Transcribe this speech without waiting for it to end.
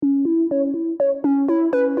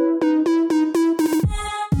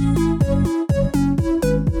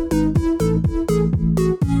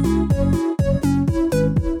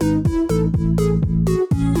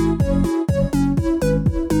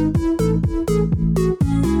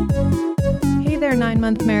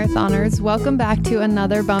9-month marathoners. Welcome back to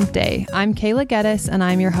another bump day. I'm Kayla Geddes and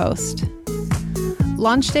I'm your host.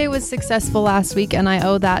 Launch day was successful last week and I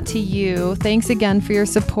owe that to you. Thanks again for your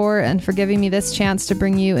support and for giving me this chance to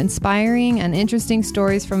bring you inspiring and interesting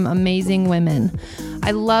stories from amazing women. I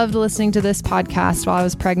loved listening to this podcast while I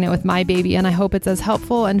was pregnant with my baby, and I hope it's as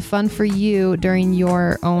helpful and fun for you during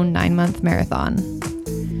your own 9-month marathon.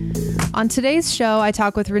 On today's show, I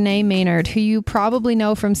talk with Renee Maynard, who you probably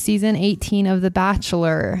know from season 18 of The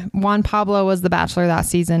Bachelor. Juan Pablo was the Bachelor that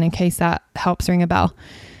season, in case that helps ring a bell.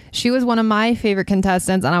 She was one of my favorite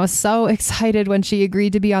contestants, and I was so excited when she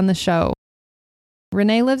agreed to be on the show.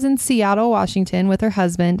 Renee lives in Seattle, Washington, with her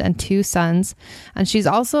husband and 2 sons, and she's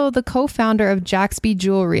also the co-founder of JaxBee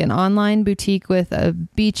Jewelry, an online boutique with a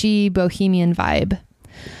beachy, bohemian vibe.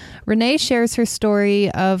 Renee shares her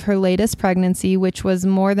story of her latest pregnancy, which was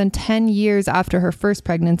more than 10 years after her first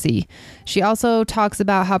pregnancy. She also talks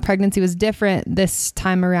about how pregnancy was different this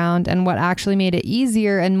time around and what actually made it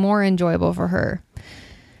easier and more enjoyable for her.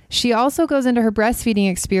 She also goes into her breastfeeding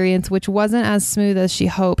experience, which wasn't as smooth as she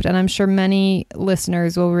hoped, and I'm sure many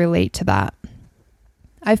listeners will relate to that.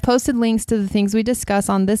 I've posted links to the things we discuss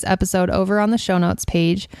on this episode over on the show notes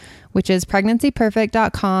page, which is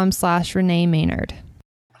pregnancyperfect.com/Renee Maynard.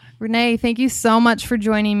 Renee, thank you so much for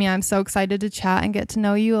joining me. I'm so excited to chat and get to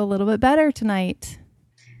know you a little bit better tonight.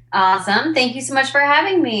 Awesome. Thank you so much for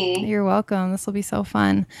having me. You're welcome. This will be so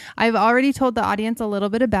fun. I've already told the audience a little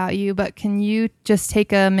bit about you, but can you just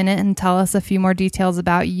take a minute and tell us a few more details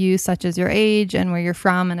about you, such as your age and where you're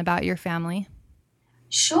from and about your family?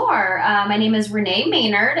 Sure. My name is Renee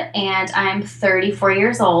Maynard, and I'm 34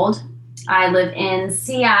 years old. I live in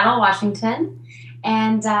Seattle, Washington.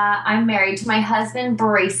 And I'm married to my husband,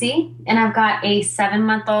 Bracy, and I've got a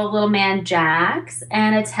 7-month-old little man, Jax,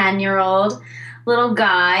 and a 10-year-old little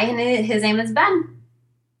guy, and his name is Ben.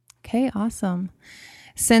 Okay, awesome.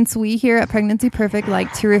 Since we here at Pregnancy Perfect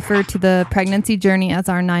like to refer to the pregnancy journey as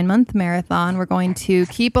our 9-month marathon, we're going to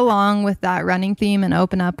keep along with that running theme and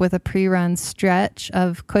open up with a pre-run stretch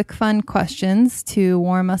of quick, fun questions to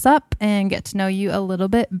warm us up and get to know you a little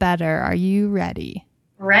bit better. Are you ready?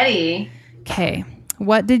 Ready. Okay.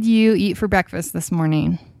 What did you eat for breakfast this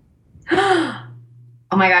morning? Oh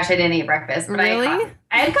my gosh, I didn't eat breakfast. But really? I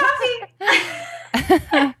had coffee.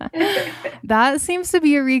 That seems to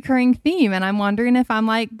be a recurring theme, and I'm wondering if I'm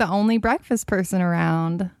like the only breakfast person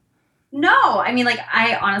around. No, I mean, like,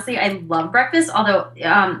 I love breakfast. Although,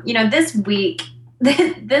 this week,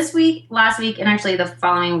 last week, and actually the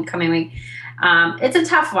coming week, it's a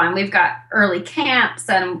tough one. We've got early camps,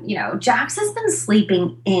 and Jax has been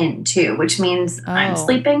sleeping in too, which means I'm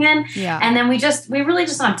sleeping in. Yeah. And then we really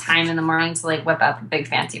just don't have time in the morning to like whip up a big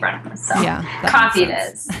fancy breakfast. So yeah, coffee it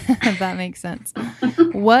is. That makes sense.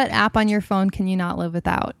 What app on your phone can you not live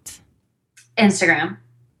without? Instagram.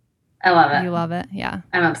 I love it. You love it? Yeah.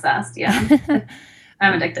 I'm obsessed. Yeah.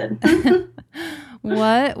 I'm addicted.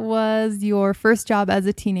 What was your first job as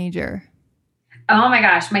a teenager? Oh my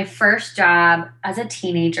gosh, my first job as a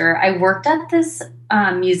teenager, I worked at this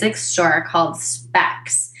music store called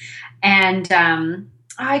Specs. And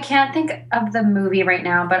I can't think of the movie right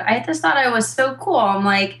now, but I just thought I was so cool. I'm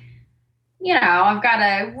like, I've got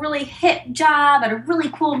a really hip job at a really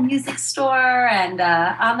cool music store. And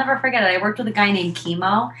I'll never forget it. I worked with a guy named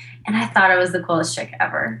Chemo, and I thought I was the coolest chick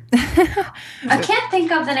ever. I can't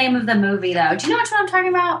think of the name of the movie, though. Do you know which one I'm talking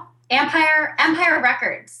about? Empire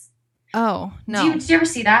Records. Oh, no. Did you ever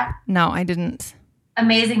see that? No, I didn't.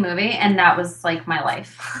 Amazing movie, and that was like my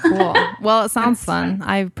life. Cool. Well, it sounds fun.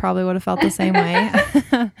 I probably would have felt the same way.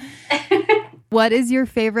 What is your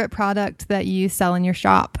favorite product that you sell in your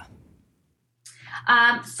shop?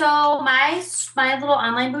 So my little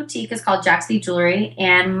online boutique is called JaxBee Jewelry,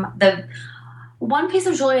 and the one piece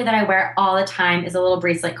of jewelry that I wear all the time is a little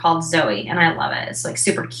bracelet called Zoe, and I love it. It's like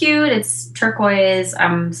super cute. It's turquoise.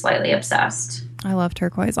 I'm slightly obsessed. I love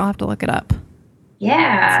turquoise. I'll have to look it up. Yeah.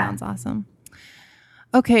 That sounds awesome.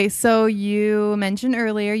 Okay, so you mentioned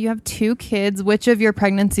earlier you have 2 kids. Which of your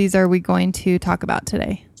pregnancies are we going to talk about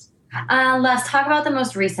today? Let's talk about the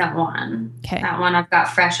most recent one. Okay. That one I've got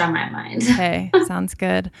fresh on my mind. Okay, sounds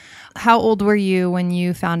good. How old were you when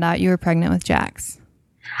you found out you were pregnant with Jax?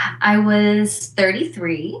 I was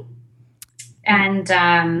 33. And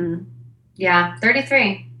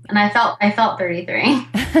 33. And I felt 33.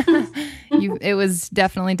 It was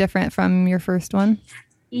definitely different from your first one?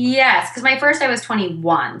 Yes, because my first I was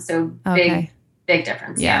 21, so big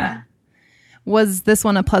difference. Yeah. Was this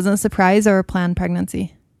one a pleasant surprise or a planned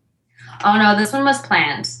pregnancy? Oh no, this one was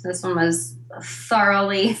planned. This one was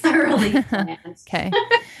thoroughly planned. Okay.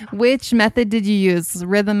 Which method did you use?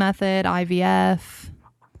 Rhythm method, IVF?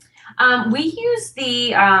 We use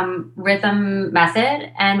the rhythm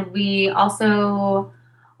method, and we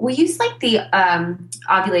use like the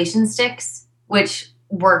ovulation sticks, which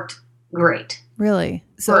worked great. Really?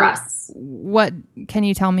 For us. What can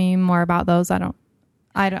you tell me more about those? I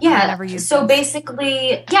never used so those.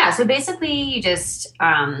 basically, you just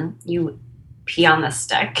you pee on the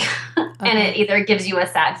stick and it either gives you a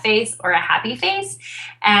sad face or a happy face.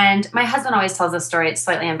 And my husband always tells this story. It's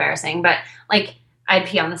slightly embarrassing, but like I'd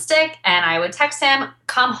pee on the stick and I would text him,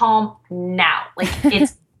 come home now. Like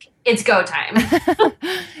it's go time.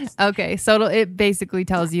 Okay. So it basically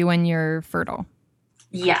tells you when you're fertile.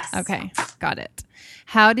 Yes. Okay. Got it.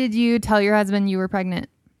 How did you tell your husband you were pregnant?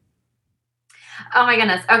 Oh my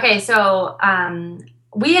goodness. Okay. So,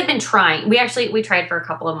 we had been trying, we tried for a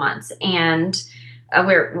couple of months, and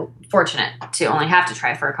we're fortunate to only have to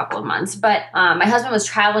try for a couple of months. But my husband was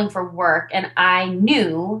traveling for work, and I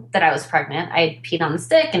knew that I was pregnant. I had peed on the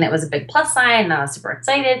stick, and it was a big plus sign, and I was super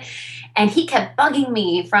excited. And he kept bugging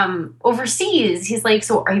me from overseas. He's like,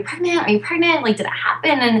 so are you pregnant? Are you pregnant? Like, did it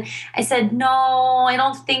happen? And I said, no, I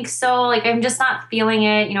don't think so. Like, I'm just not feeling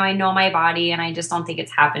it. You know, I know my body, and I just don't think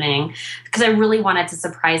it's happening, because I really wanted to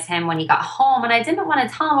surprise him when he got home. And I didn't want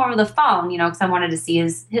to tell him over the phone, you know, because I wanted to see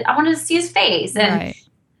his face. And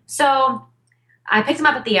so I picked him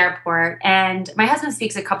up at the airport, and my husband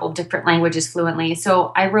speaks a couple of different languages fluently.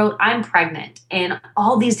 So I wrote, I'm pregnant, in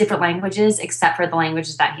all these different languages, except for the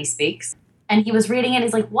languages that he speaks. And he was reading it.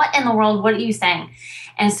 He's like, what in the world? What are you saying?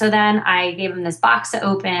 And so then I gave him this box to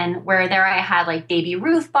open, where there I had like baby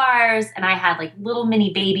Ruth bars, and I had like little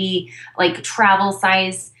mini baby, like travel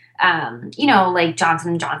size, you know, like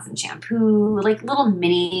Johnson & Johnson shampoo, like little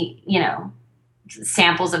mini, you know,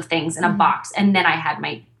 samples of things in a box. And then I had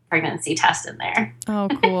my pregnancy test in there. Oh,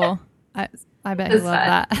 cool. I bet he loved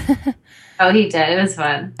that. Oh, he did. It was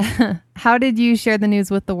fun. How did you share the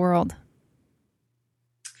news with the world?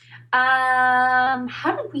 How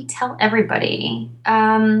did we tell everybody?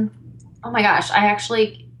 Oh my gosh. I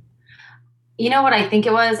actually, you know what I think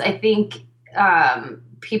it was? I think, it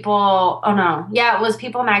was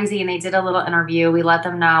People Magazine. They did a little interview. We let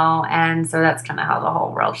them know. And so that's kind of how the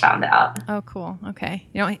whole world found out. Oh, cool. Okay.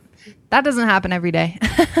 You know, that doesn't happen every day.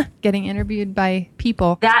 Getting interviewed by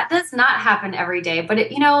people. That does not happen every day.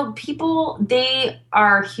 But, you know, people, they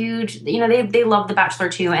are huge. You know, they love The Bachelor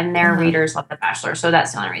too. And their readers love The Bachelor. So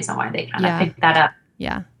that's the only reason why they kind of picked that up.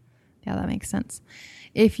 Yeah. Yeah, that makes sense.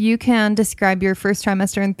 If you can describe your first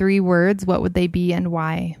trimester in 3 words, what would they be and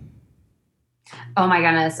why? Oh my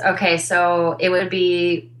goodness. Okay, so it would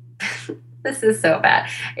be, this is so bad.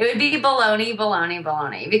 It would be baloney, baloney,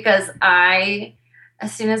 baloney. Because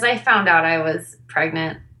as soon as I found out I was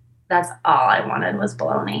pregnant, that's all I wanted was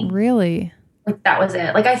baloney. Really? Like, that was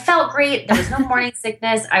it. Like, I felt great. There was no morning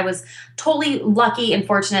sickness. I was totally lucky and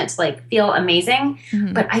fortunate to like feel amazing.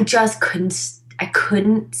 Mm-hmm. But I just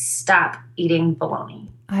couldn't stop eating bologna.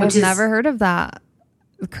 I've never heard of that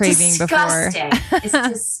craving disgusting. Before. It's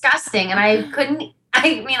disgusting. And I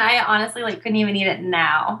honestly like couldn't even eat it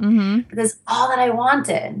now because all that I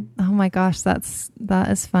wanted. Oh my gosh, that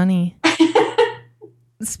is funny.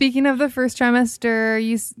 Speaking of the first trimester,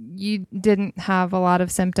 you didn't have a lot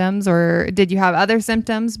of symptoms, or did you have other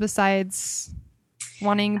symptoms besides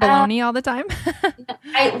wanting bologna all the time?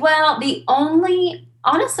 The only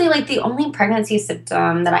pregnancy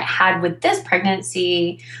symptom that I had with this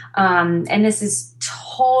pregnancy, and this is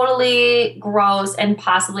totally gross and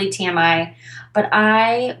possibly TMI, but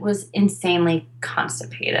I was insanely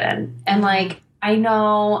constipated. And like, I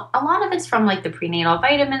know a lot of it's from like the prenatal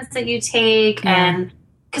vitamins that you take, and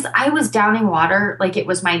because I was downing water like it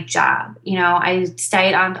was my job. You know, I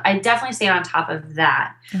definitely stayed on top of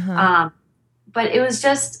that. But it's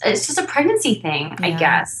just a pregnancy thing, I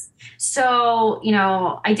guess. So, you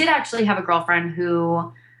know, I did actually have a girlfriend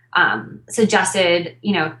who suggested,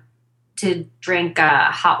 you know, to drink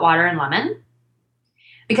hot water and lemon,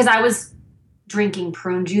 because I was drinking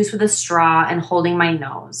prune juice with a straw and holding my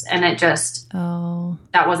nose, and it just,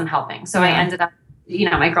 that wasn't helping. So I ended up, you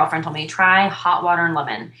know, my girlfriend told me, try hot water and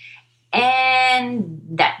lemon. And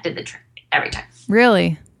that did the trick every time.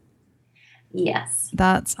 Really? Yes.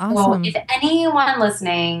 That's awesome. So if anyone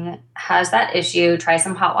listening has that issue, try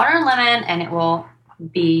some hot water and lemon, and it will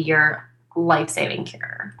be your life-saving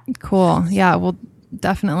cure. Cool. Yeah, we'll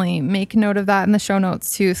definitely make note of that in the show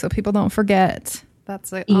notes too, so people don't forget.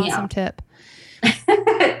 That's an awesome tip.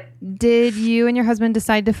 Did you and your husband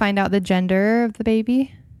decide to find out the gender of the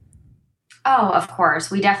baby? Oh, of course.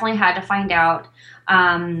 We definitely had to find out.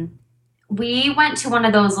 We went to one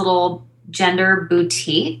of those little gender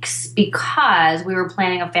boutiques because we were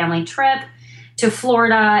planning a family trip to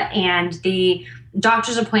Florida, and the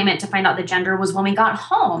doctor's appointment to find out the gender was when we got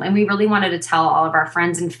home. And we really wanted to tell all of our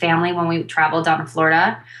friends and family when we traveled down to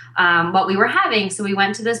Florida what we were having. So we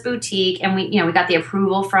went to this boutique and we got the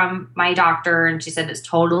approval from my doctor, and she said it's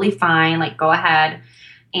totally fine, like go ahead.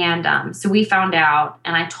 And so we found out,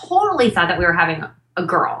 and I totally thought that we were having a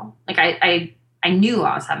girl. Like I knew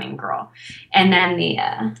I was having a girl. And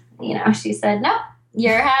then she said, no,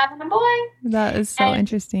 you're having a boy. That is so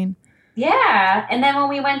interesting. Yeah. And then when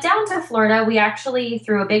we went down to Florida, we actually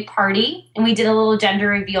threw a big party, and we did a little gender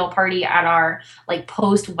reveal party at our like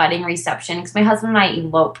post-wedding reception, because my husband and I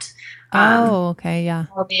eloped. Okay.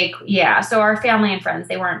 Yeah. So our family and friends,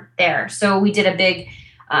 they weren't there. So we did a big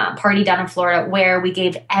party down in Florida where we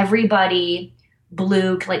gave everybody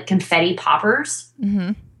blue like confetti poppers.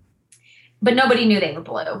 Mm-hmm. But nobody knew they were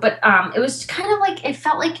blue. But it was kind of like, it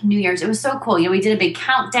felt like New Year's. It was so cool. We did a big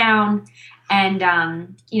countdown, and,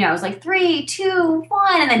 it was like 3, 2,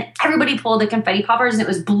 1. And then everybody pulled the confetti poppers, and it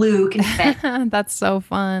was blue confetti. That's so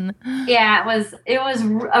fun. Yeah, it was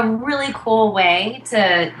a really cool way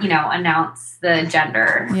to, announce the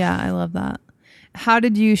gender. Yeah, I love that. How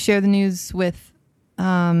did you share the news with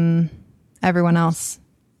everyone else?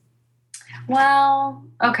 Well,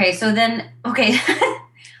 okay.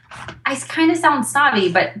 I kind of sound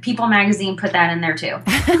snobby, but People Magazine put that in there too.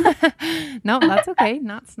 No, that's okay.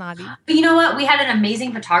 Not snobby. But you know what? We had an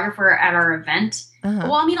amazing photographer at our event. Uh-huh.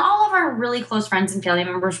 Well, I mean, all of our really close friends and family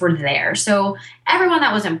members were there. So everyone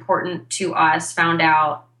that was important to us found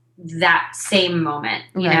out that same moment,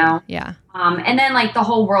 you know? Yeah. And then like the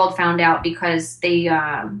whole world found out because they,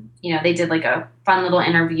 they did like a fun little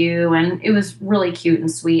interview, and it was really cute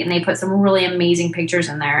and sweet. And they put some really amazing pictures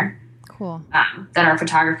in there. Cool. That our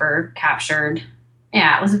photographer captured.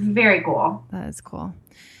 Yeah, it was very cool. That is cool.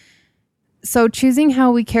 So choosing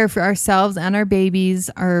how we care for ourselves and our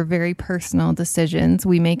babies are very personal decisions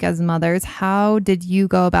we make as mothers. How did you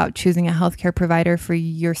go about choosing a healthcare provider for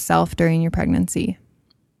yourself during your pregnancy?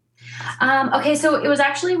 Okay, so it was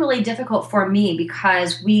actually really difficult for me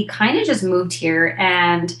because we kind of just moved here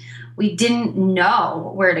and we didn't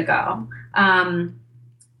know where to go.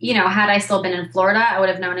 Had I still been in Florida, I would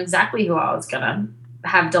have known exactly who I was going to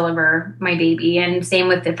have deliver my baby. And same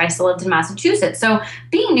with if I still lived in Massachusetts. So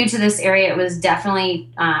being new to this area, it was definitely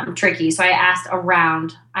tricky. So I asked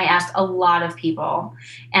a lot of people,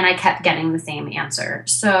 and I kept getting the same answer.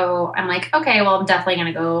 So I'm like, okay, well, I'm definitely going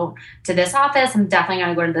to go to this office. I'm definitely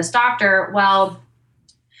going to go to this doctor. Well,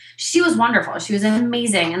 she was wonderful. She was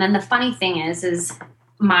amazing. And then the funny thing is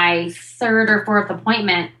my third or fourth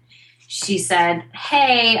appointment, she said,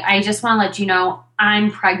 hey, I just want to let you know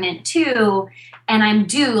I'm pregnant too, and I'm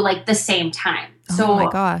due like the same time. So oh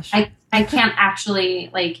my gosh. I can't actually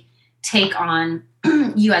like take on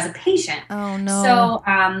you as a patient. Oh no.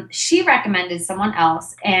 So she recommended someone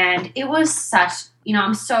else, and it was such,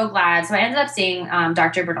 I'm so glad. So I ended up seeing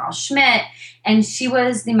Dr. Bernal Schmidt, and she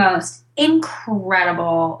was the most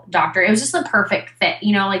incredible doctor. It was just the perfect fit.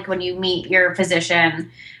 Like when you meet your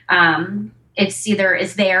physician, it's either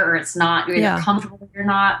it's there or it's not. You're either comfortable or you're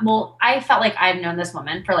not. Well, I felt like I've known this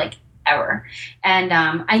woman for like ever. And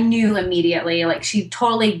I knew immediately, like she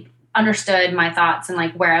totally understood my thoughts and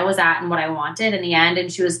like where I was at and what I wanted in the end.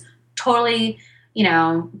 And she was totally,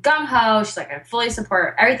 gung-ho. She's like, I fully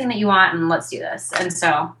support everything that you want, and let's do this. And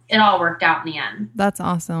so it all worked out in the end. That's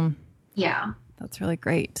awesome. Yeah. That's really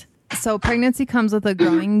great. So pregnancy comes with a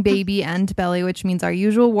growing baby and belly, which means our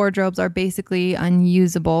usual wardrobes are basically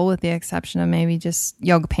unusable with the exception of maybe just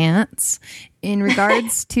yoga pants. In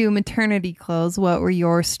regards to maternity clothes, what were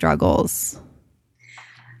your struggles?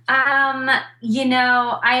 I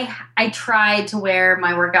tried to wear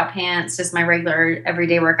my workout pants, just my regular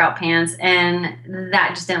everyday workout pants, and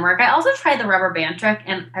that just didn't work. I also tried the rubber band trick,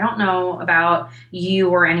 and I don't know about you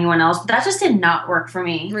or anyone else, but that just did not work for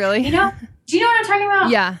me. Really? Do you know what I'm talking about?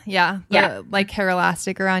 Yeah. Like hair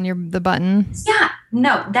elastic around the button. Yeah.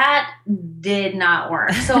 No, that did not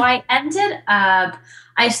work. So I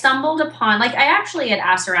stumbled upon, I actually had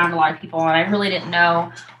asked around a lot of people, and I really didn't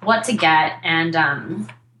know what to get. And,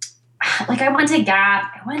 I went to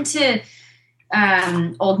Gap, I went to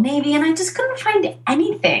Old Navy, and I just couldn't find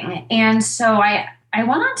anything. And so I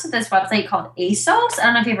went onto this website called ASOS. I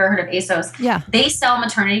don't know if you've ever heard of ASOS. Yeah. They sell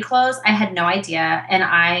maternity clothes. I had no idea. And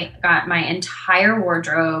I got my entire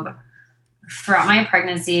wardrobe throughout my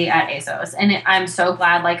pregnancy at ASOS. And I'm so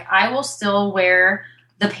glad. I will still wear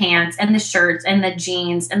the pants and the shirts and the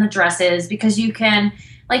jeans and the dresses because you can,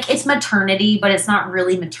 it's maternity, but it's not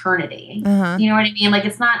really maternity. Uh-huh. You know what I mean?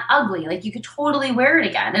 It's not ugly. You could totally wear it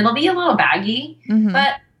again. It'll be a little baggy,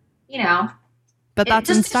 but, But that's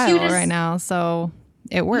in style right now, so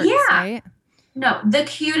it works, right? No, the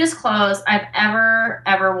cutest clothes I've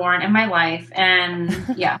ever worn in my life.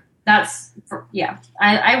 And yeah,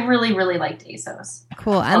 I really, really liked ASOS.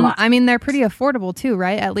 Cool. And I mean, they're pretty affordable too,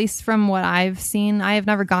 right? At least from what I've seen. I have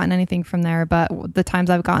never gotten anything from there, but the times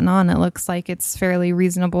I've gotten on, it looks like it's fairly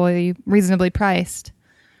reasonably priced.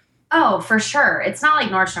 Oh, for sure. It's not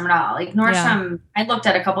like Nordstrom at all. Like Nordstrom, I looked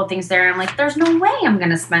at a couple of things there and I'm like, there's no way I'm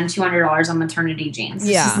going to spend $200 on maternity jeans.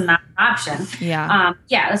 It's just not an option. Yeah.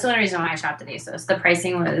 That's the only reason why I shopped at ASOS. The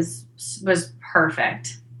pricing was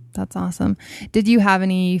perfect. That's awesome. Did you have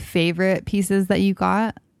any favorite pieces that you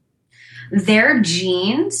got? Their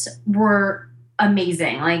jeans were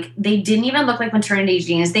amazing. Like they didn't even look like maternity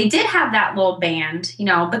jeans. They did have that little band,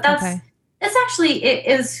 but it's actually, it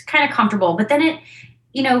is kind of comfortable. But then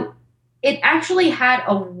it actually had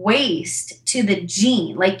a waist to the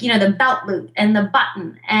jean, like, the belt loop and the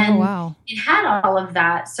button. And it had all of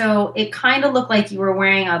that. So it kind of looked like you were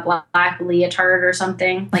wearing a black leotard or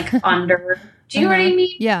something, like under. Do you know what I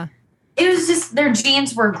mean? Yeah. It was just, their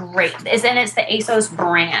jeans were great. And it's the ASOS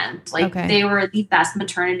brand. Like, they were the best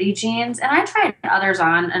maternity jeans. And I tried others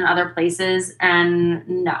on in other places, and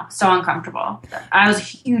no, so uncomfortable. I was a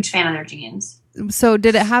huge fan of their jeans. So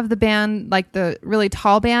did it have the band, like the really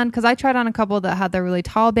tall band? Because I tried on a couple that had the really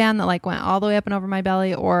tall band that like went all the way up and over my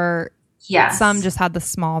belly, or some just had the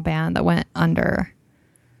small band that went under.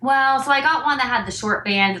 Well, so I got one that had the short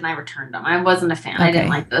band and I returned them. I wasn't a fan. I didn't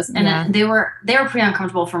like those. And they were pretty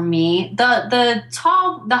uncomfortable for me. The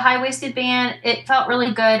high-waisted band, it felt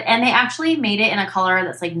really good. And they actually made it in a color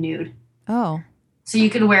that's like nude. Oh. So you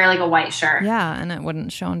could wear like a white shirt. Yeah, and it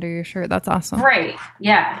wouldn't show under your shirt. That's awesome. Right.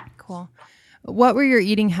 Yeah. Cool. What were your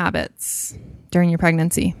eating habits during your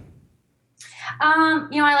pregnancy?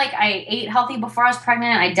 I ate healthy before I was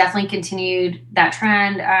pregnant. I definitely continued that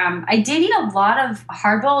trend. I did eat a lot of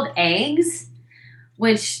hard-boiled eggs,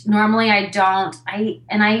 which normally I don't. I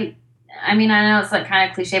know it's like kind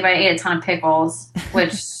of cliche, but I ate a ton of pickles,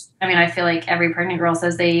 which I feel like every pregnant girl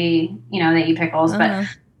says they eat pickles, but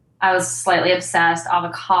I was slightly obsessed.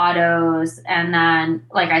 Avocados, and then,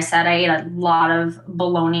 like I said, I ate a lot of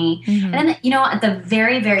bologna. Mm-hmm. And then, at the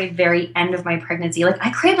very, very, very end of my pregnancy, like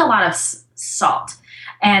I craved a lot of salt.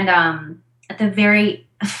 And at the very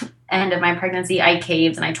end of my pregnancy, I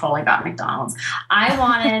caved and I totally got McDonald's. I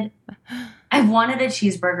wanted a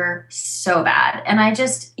cheeseburger so bad. And I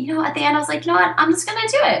just, at the end I was like, you know what? I'm just going to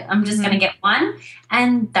do it. I'm just going to get one,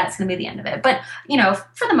 and that's going to be the end of it. But,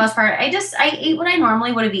 for the most part, I ate what I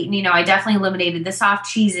normally would have eaten. I definitely eliminated the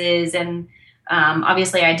soft cheeses, and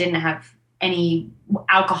obviously I didn't have any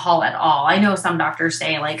alcohol at all. I know some doctors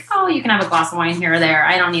say like, oh, you can have a glass of wine here or there.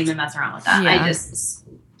 I don't even mess around with that. I just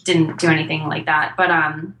didn't do anything like that. But,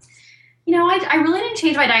 I really didn't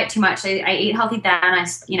change my diet too much. I ate healthy then. I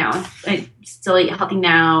still eat healthy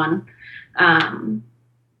now, and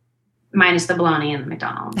minus the bologna and the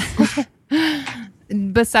McDonald's.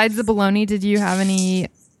 Besides the bologna, did you have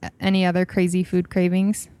any other crazy food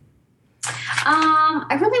cravings?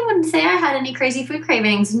 I really wouldn't say I had any crazy food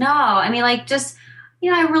cravings. No. I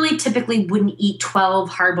really typically wouldn't eat 12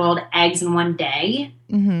 hard-boiled eggs in one day.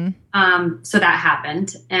 Mm-hmm. So that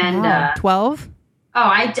happened. And 12? Oh,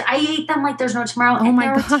 I ate them like there's no tomorrow. Oh, and my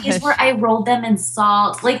gosh. There were days where I rolled them in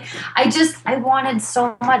salt. Like, I wanted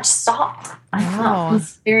so much salt. I thought it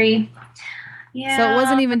was very, So it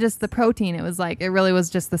wasn't even just the protein. It was like, it really was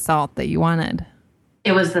just the salt that you wanted.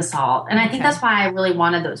 It was the salt. And I think that's why I really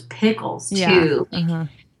wanted those pickles, too. Yeah.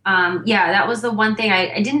 That was the one thing.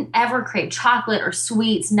 I didn't ever crave chocolate or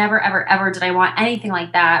sweets. Never, ever, ever did I want anything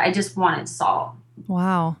like that. I just wanted salt.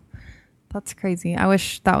 Wow. That's crazy. I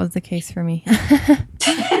wish that was the case for me.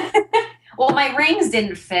 Well, my rings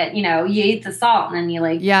didn't fit. You eat the salt and then you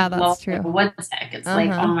that's true. Like, what the heck? It's like,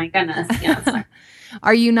 oh my goodness. Yeah.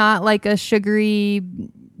 Are you not like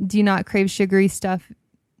do you not crave sugary stuff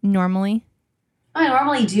normally? I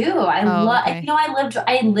normally do.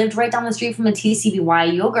 I lived right down the street from a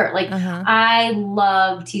TCBY yogurt. Like, I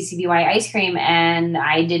love TCBY ice cream, and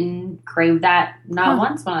I didn't crave that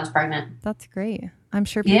once when I was pregnant. That's great. I'm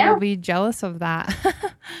sure people will be jealous of that.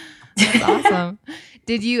 That's awesome.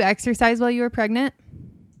 Did you exercise while you were pregnant?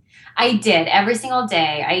 I did every single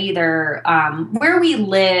day. I either where we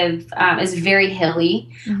live is very hilly,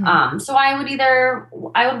 so I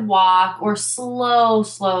would walk or slow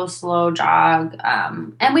jog.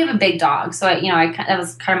 And we have a big dog, so that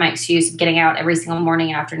was kind of my excuse of getting out every single morning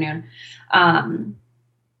and afternoon.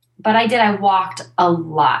 But I walked a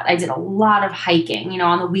lot. I did a lot of hiking.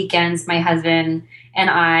 On the weekends, my husband and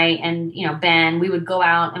I and, Ben, we would go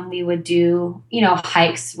out and we would do,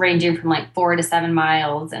 hikes ranging from like 4 to 7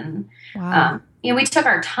 miles. And, we took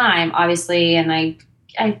our time, obviously. And I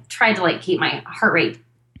I tried to like keep my heart rate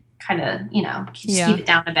kind of, just keep it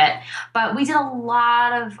down a bit. But we did a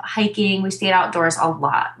lot of hiking. We stayed outdoors a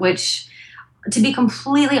lot, which, to be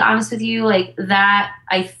completely honest with you, like that,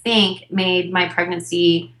 I think made my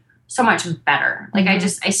pregnancy so much better. Like I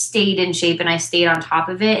stayed in shape and I stayed on top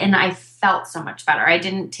of it, and I felt so much better. I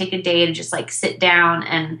didn't take a day to just like sit down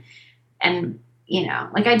and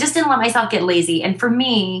like I just didn't let myself get lazy. And for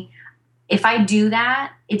me, if I do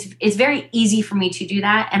that, it's very easy for me to do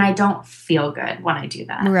that, and I don't feel good when I do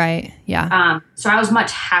that. Right. Yeah. So I was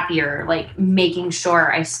much happier, like making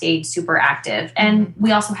sure I stayed super active. And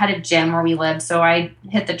we also had a gym where we lived, so I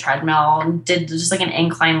hit the treadmill and did just like an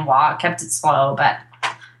incline walk, kept it slow, but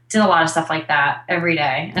did a lot of stuff like that every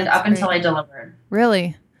day and up until I delivered.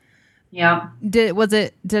 Really? Yeah. Did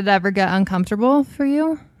it ever get uncomfortable for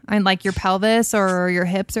you? And like your pelvis or your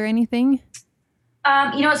hips or anything?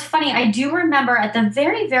 It's funny. I do remember at the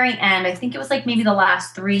very, very end, I think it was like maybe the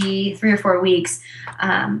last three or 4 weeks,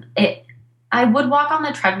 I would walk on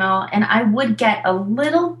the treadmill and I would get a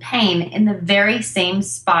little pain in the very same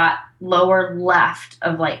spot, lower left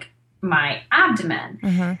of like my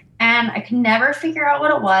abdomen. And I could never figure out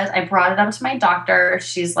what it was. I brought it up to my doctor.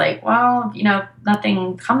 She's like, well,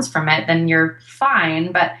 nothing comes from it, then you're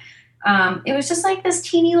fine. But it was just like this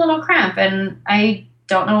teeny little cramp, and I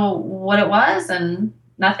don't know what it was, and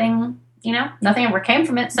nothing ever came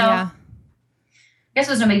from it. So I guess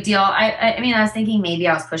it was no big deal. I mean, I was thinking maybe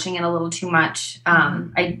I was pushing it a little too much.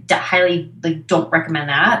 I highly don't recommend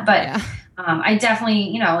that, but I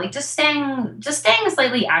definitely, just staying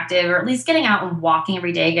slightly active, or at least getting out and walking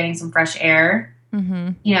every day, getting some fresh air.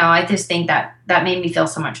 I just think that made me feel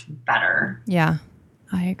so much better. Yeah,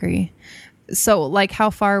 I agree. So like, how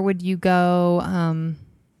far would you go?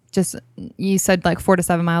 You said like 4 to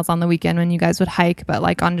 7 miles on the weekend when you guys would hike, but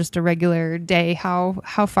like on just a regular day, how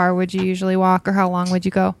far would you usually walk, or how long would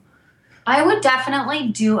you go? I would definitely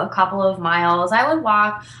do a couple of miles. I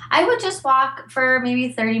would just walk for maybe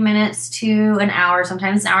 30 minutes to an hour,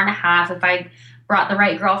 sometimes an hour and a half. If I brought the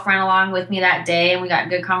right girlfriend along with me that day and we got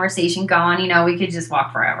good conversation going, we could just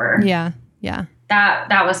walk forever. Yeah. Yeah.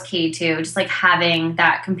 That was key too. Just like having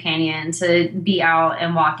that companion to be out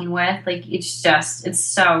and walking with, like it's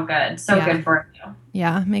so good. So good for you.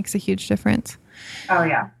 Yeah. Makes a huge difference. Oh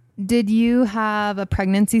yeah. Did you have a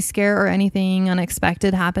pregnancy scare or anything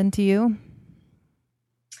unexpected happen to you?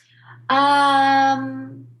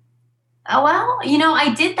 Well,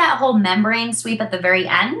 I did that whole membrane sweep at the very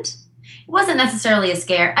end. It wasn't necessarily a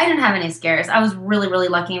scare. I didn't have any scares. I was really, really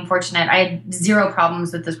lucky and fortunate. I had 0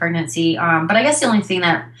 problems with this pregnancy. But I guess the only thing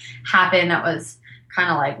that happened that was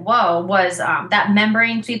kind of like, whoa, was that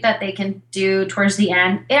membrane sweep that they can do towards the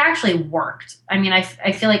end. It actually worked. I mean, I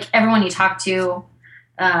feel like everyone you talk to,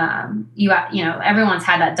 everyone's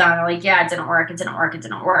had that done. They're like, yeah, it didn't work.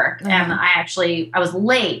 And I was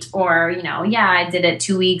late, or, I did it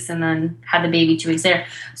 2 weeks and then had the baby 2 weeks later.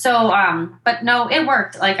 So, but no, it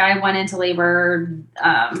worked. Like I went into labor,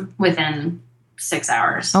 within 6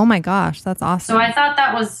 hours. Oh my gosh. That's awesome. So I thought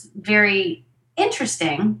that was very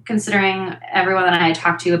interesting, considering everyone that I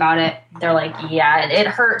talked to about it. They're like, yeah, it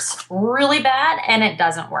hurts really bad and it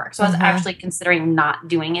doesn't work. So I was actually considering not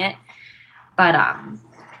doing it, but,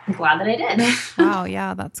 I'm glad that I did. Wow,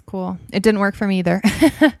 yeah, that's cool. It didn't work for me either.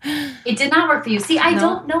 It did not work for you. See, I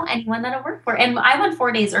don't know anyone that it worked for. And I went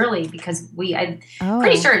 4 days early because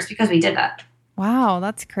pretty sure it's because we did that. Wow,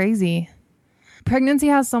 that's crazy. Pregnancy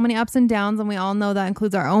has so many ups and downs, and we all know that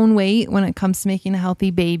includes our own weight when it comes to making a healthy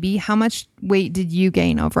baby. How much weight did you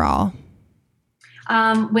gain overall?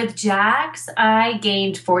 With Jax, I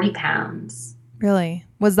gained 40 pounds. Really?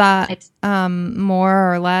 Was that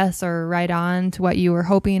more or less or right on to what you were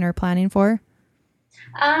hoping or planning for?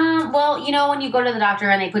 Well, when you go to the doctor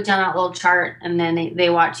and they put down that little chart and then they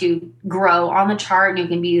watch you grow on the chart, and you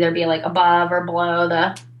can either be like above or below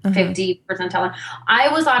the 50 percentile. I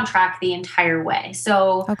was on track the entire way.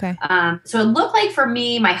 So, so it looked like for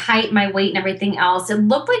me, my height, my weight and everything else, it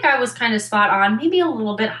looked like I was kind of spot on, maybe a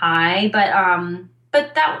little bit high,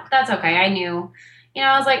 but that's okay. I knew.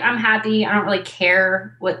 I was like, I'm happy. I don't really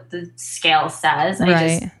care what the scale says.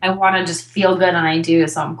 I want to just feel good, and I do,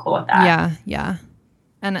 so I'm cool with that. Yeah, yeah.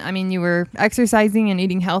 And I mean, you were exercising and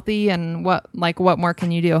eating healthy, and what more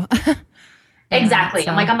can you do? Exactly.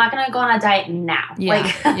 So. I'm like, I'm not going to go on a diet now.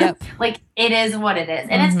 Yeah. Like it is what it is.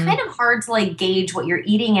 And it's kind of hard to like gauge what you're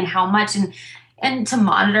eating and how much, and to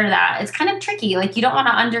monitor that. It's kind of tricky. Like you don't want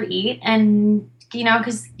to undereat, and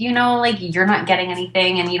because like you're not getting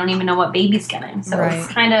anything and you don't even know what baby's getting. So It's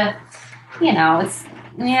kind of,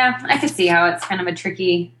 I could see how it's kind of a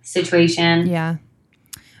tricky situation. Yeah.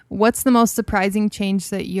 What's the most surprising change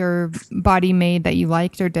that your body made that you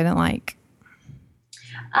liked or didn't like?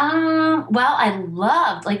 Well, I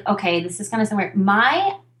loved, like, okay, this is going to sound weird.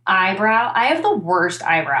 My eyebrow, I have the worst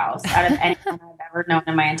eyebrows out of anyone I've ever known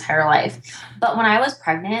in my entire life. But when I was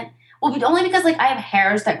pregnant, well, only because, like, I have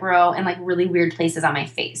hairs that grow in, like, really weird places on my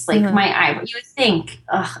face. Like, my eyebrow, you would think,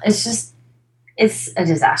 it's a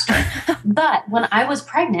disaster. But when I was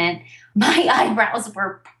pregnant, my eyebrows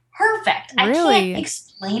were perfect. Really? I can't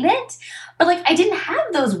explain it, but, like, I didn't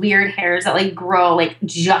have those weird hairs that, like, grow, like,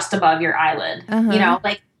 just above your eyelid, you know,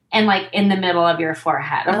 like, and, like, in the middle of your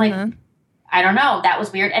forehead. I'm like, I don't know. That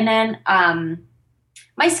was weird. And then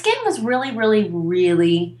my skin was really, really,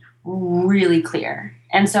 really, really clear.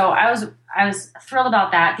 And so I was thrilled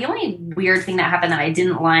about that. The only weird thing that happened that I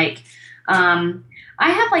didn't like, I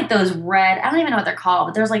have, like, those red, I don't even know what they're called,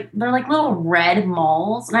 but they're like little red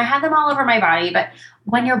moles, and I have them all over my body. But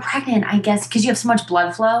when you're pregnant, I guess, because you have so much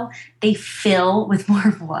blood flow, they fill with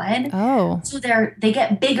more blood. Oh. So they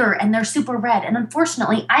get bigger and they're super red. And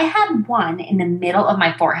unfortunately, I had one in the middle of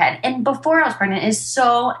my forehead. And before I was pregnant, it's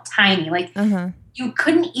so tiny. Like, you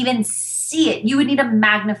couldn't even see it. You would need a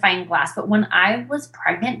magnifying glass. But when I was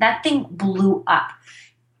pregnant, that thing blew up.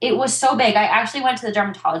 It was so big. I actually went to the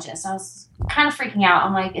dermatologist. I was kind of freaking out.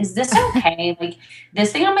 I'm like, is this okay? Like,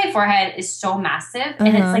 this thing on my forehead is so massive,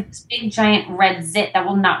 and it's like this big giant red zit that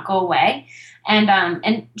will not go away.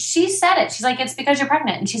 And she said it. She's like, it's because you're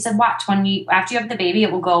pregnant. And she said, watch, after you have the baby,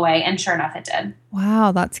 it will go away. And sure enough, it did.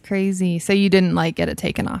 Wow, that's crazy. So you didn't, like, get it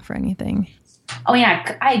taken off or anything? Oh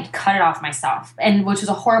yeah, I cut it off myself, and which was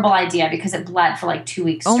a horrible idea because it bled for like 2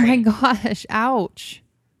 weeks straight. Oh my gosh, ouch.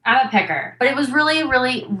 I'm a picker, but it was really,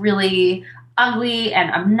 really, really ugly and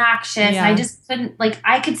obnoxious. Yeah. And I just couldn't, like,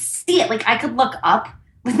 I could see it. Like, I could look up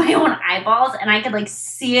with my own eyeballs and I could, like,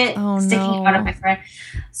 see it sticking out of my forehead.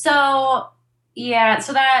 So, yeah,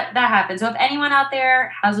 so that happened. So if anyone out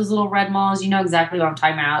there has those little red moles, you know exactly what I'm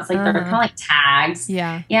talking about. It's like, they're kind of like tags.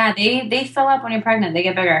 Yeah. Yeah, they fill up when you're pregnant. They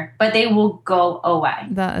get bigger, but they will go away.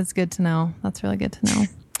 That is good to know. That's really good to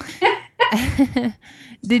know.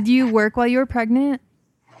 Did you work while you were pregnant?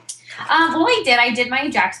 Well, I did. I did my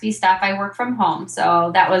JaxBee stuff. I work from home. So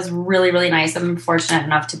that was really, really nice. I'm fortunate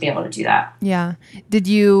enough to be able to do that. Yeah. Did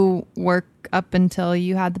you work up until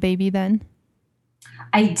you had the baby then?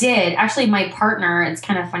 I did. Actually, my partner, it's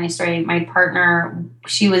kind of a funny story. My partner,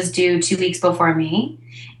 she was due 2 weeks before me.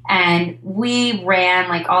 And we ran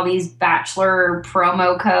like all these bachelor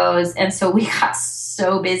promo codes. And so we got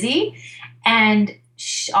so busy. And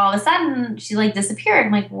all of a sudden, she like disappeared.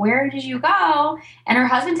 I'm like, where did you go? And her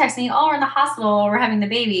husband texted me, oh, we're in the hospital. We're having the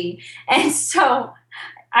baby. And so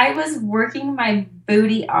I was working my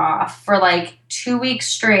booty off for like 2 weeks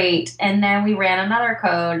straight. And then we ran another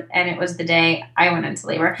code. And it was the day I went into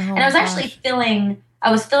labor. Oh, and I was actually filling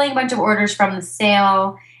a bunch of orders from the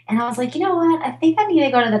sale. And I was like, you know what? I think I need to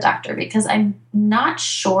go to the doctor because I'm not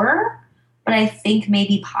sure. But I think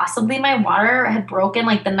maybe possibly my water had broken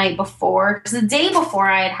like the night before. Because the day before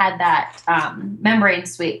I had that membrane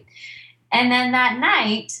sweep. And then that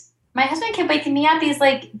night, my husband kept waking me up. He's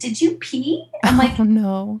like, did you pee? I'm like, oh,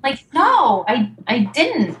 no. Like, no, I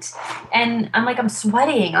didn't. And I'm like, I'm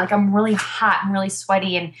sweating. Like, I'm really hot and really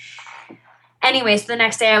sweaty. And anyway, so the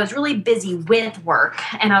next day I was really busy with work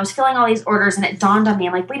and I was filling all these orders and it dawned on me.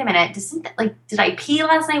 I'm like, wait a minute, did I pee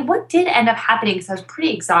last night? What did end up happening? Because I was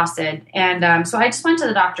pretty exhausted. And so I just went to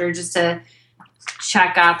the doctor just to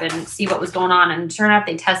check up and see what was going on. And sure enough,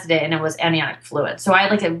 they tested it and it was amniotic fluid. So I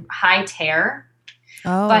had like a high tear.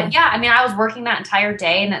 Oh. But yeah, I mean, I was working that entire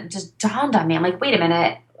day and it just dawned on me. I'm like, wait a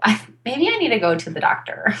minute. Maybe I need to go to the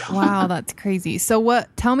doctor. Wow, that's crazy. So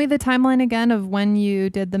tell me the timeline again of when you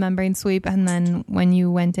did the membrane sweep and then when you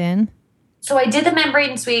went in. So I did the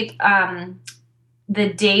membrane sweep the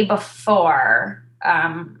day before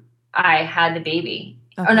I had the baby.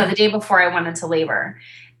 Okay. Oh no, the day before I went into labor.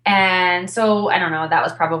 And so, I don't know, that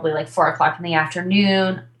was probably like 4:00 in the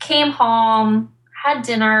afternoon. Came home, had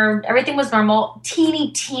dinner, everything was normal.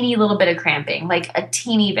 Teeny little bit of cramping, like a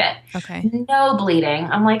teeny bit. Okay. No bleeding.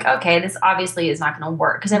 I'm like, okay, this obviously is not going to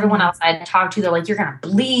work. Because everyone else I talked to, they're like, you're going to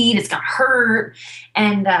bleed. It's going to hurt.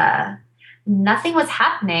 And nothing was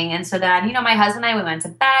happening. And so then, my husband and I, we went to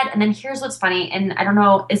bed. And then here's what's funny. And I don't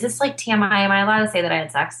know, is this like TMI? Am I allowed to say that I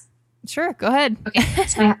had sex? Sure, go ahead.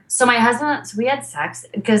 Okay. So my husband, we had sex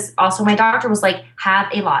because also my doctor was like, have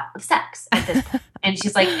a lot of sex at this point. And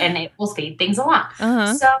she's like, and it will speed things along.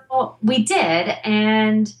 Uh-huh. So we did.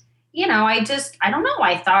 And, I don't know.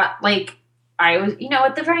 I thought like I was,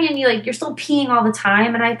 at the very end, you're still peeing all the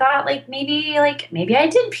time. And I thought maybe I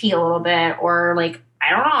did pee a little bit or I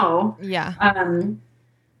don't know. Yeah.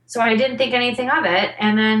 So I didn't think anything of it.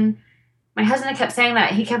 And then my husband kept saying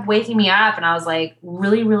that he kept waking me up, and I was like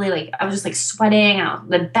really, really like, I was just like sweating, and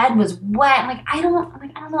the bed was wet. I'm like, I don't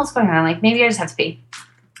know what's going on. Like, maybe I just have to pee.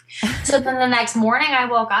 So then the next morning I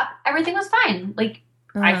woke up, everything was fine. Like,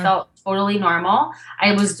 I felt totally normal.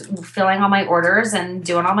 I was filling all my orders and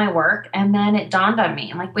doing all my work. And then it dawned on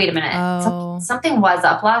me. I'm like, wait a minute. Something was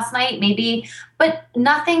up last night, maybe, but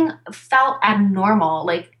nothing felt abnormal.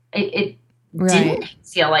 Like it didn't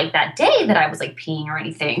feel like that day that I was like peeing or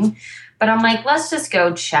anything. But I'm like, let's just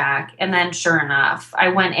go check. And then sure enough, I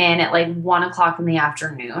went in at like 1:00 in the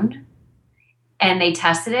afternoon. And they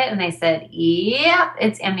tested it, and they said, yep,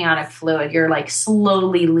 it's amniotic fluid. You're, like,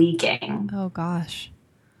 slowly leaking. Oh, gosh.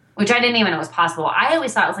 Which I didn't even know was possible. I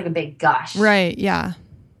always thought it was, like, a big gush. Right, yeah.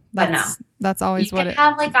 But no. That's always what it... You can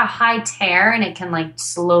have, like, a high tear, and it can, like,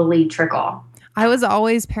 slowly trickle. I was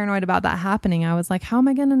always paranoid about that happening. I was like, how am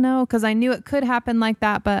I going to know? Because I knew it could happen like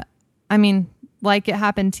that. But, I mean, like it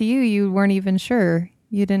happened to you, you weren't even sure.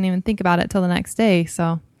 You didn't even think about it till the next day,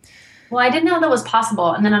 so... Well, I didn't know that was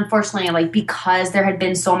possible. And then unfortunately, like, because there had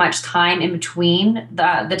been so much time in between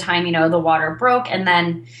the time, you know, the water broke, and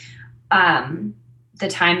then the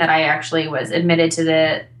time that I actually was admitted to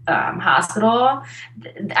the hospital,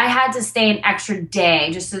 I had to stay an extra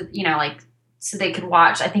day just so, you know, like, so they could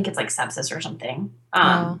watch. I think it's like sepsis or something.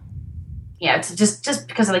 Yeah, it's just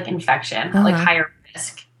because of like infection, like higher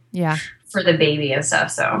risk for the baby and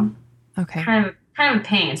stuff. So kind of a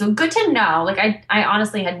pain. So good to know. Like I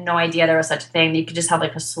honestly had no idea there was such a thing. You could just have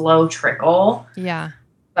like a slow trickle. Yeah.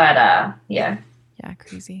 But yeah. Yeah,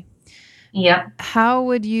 crazy. Yep. How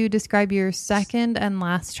would you describe your second and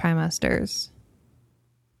last trimesters?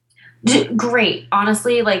 Great.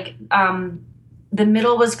 Honestly, like the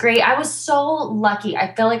middle was great. I was so lucky.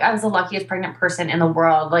 I feel like I was the luckiest pregnant person in the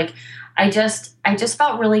world. Like I just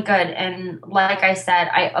felt really good. And like I said,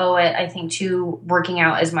 I owe it, I think, to working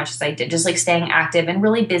out as much as I did, just like staying active and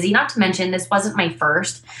really busy. Not to mention this wasn't my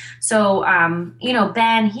first. So, you know,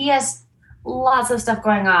 Ben, he has lots of stuff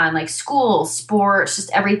going on, like school, sports,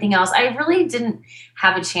 just everything else. I really didn't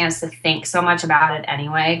have a chance to think so much about it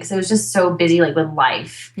anyway, because it was just so busy, like with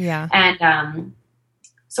life. Yeah. And,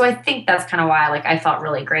 so I think that's kind of why, like, I felt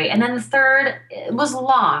really great. And then the third, it was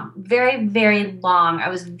long, very, very long. I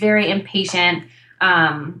was very impatient.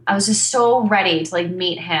 I was just so ready to like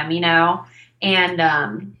meet him, you know? And,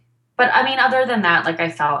 but I mean, other than that, like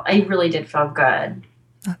I really did feel good.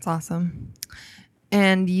 That's awesome.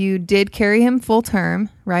 And you did carry him full term,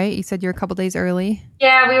 right? You said you're a couple days early.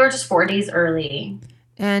 Yeah, we were just 4 days early.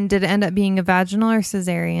 And did it end up being a vaginal or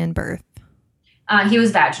cesarean birth? He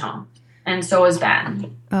was vaginal. And so was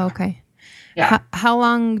Ben. Oh, okay. Yeah. How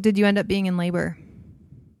long did you end up being in labor?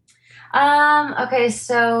 Okay,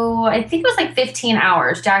 so I think it was like 15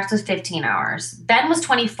 hours. Jax was 15 hours. Ben was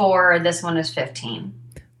 24. This one was 15.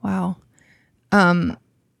 Wow. Long.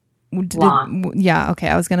 Yeah, okay.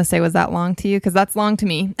 I was going to say, was that long to you? Because that's long to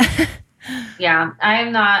me. Yeah,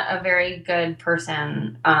 I'm not a very good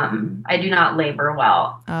person. I do not labor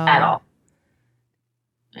well at all.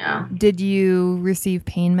 Yeah. Did you receive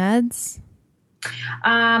pain meds?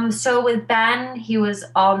 So with Ben, he was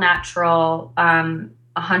all natural,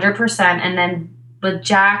 100%. And then with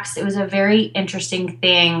Jax, it was a very interesting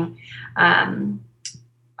thing.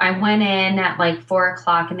 I went in at like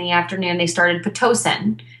 4:00 in the afternoon. They started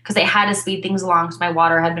Pitocin because they had to speed things along because my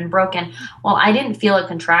water had been broken. Well, I didn't feel a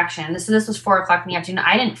contraction. This was 4:00 in the afternoon.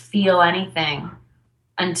 I didn't feel anything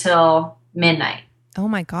until midnight. Oh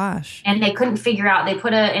my gosh. And they couldn't figure out, they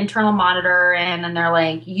put an internal monitor in and they're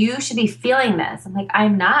like, you should be feeling this. I'm like,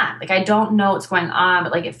 I'm not. Like, I don't know what's going on,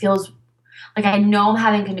 but like, it feels like I know I'm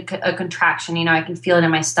having a contraction, you know, I can feel it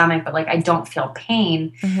in my stomach, but like, I don't feel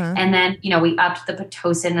pain. Mm-hmm. And then, you know, we upped the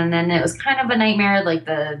Pitocin and then it was kind of a nightmare. Like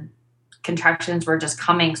the contractions were just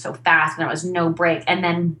coming so fast and there was no break. And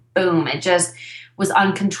then boom, it just was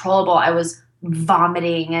uncontrollable. I was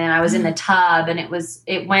vomiting and I was in the tub and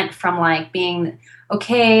it went from like being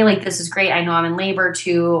okay, like this is great, I know I'm in labor,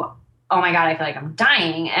 to oh my God, I feel like I'm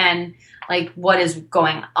dying and like what is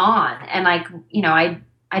going on? And like, you know, I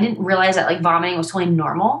didn't realize that like vomiting was totally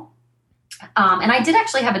normal. And I did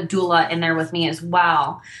actually have a doula in there with me as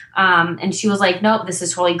well. And she was like, nope, this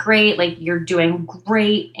is totally great, like you're doing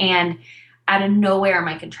great. And out of nowhere,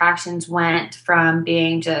 my contractions went from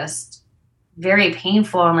being just very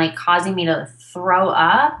painful and like causing me to throw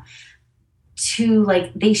up to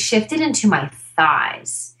like they shifted into my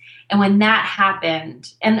thighs. And when that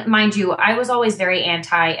happened, and mind you, I was always very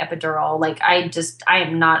anti-epidural. Like I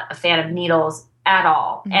am not a fan of needles at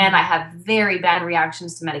all. Mm-hmm. And I have very bad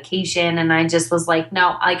reactions to medication. And I just was like,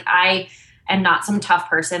 no, like I and not some tough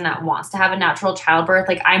person that wants to have a natural childbirth.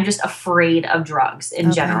 Like, I'm just afraid of drugs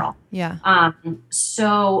in general. Yeah.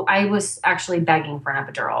 So I was actually begging for an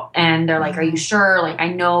epidural, and they're like, are you sure? Like, I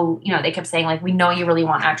know, they kept saying like, we know you really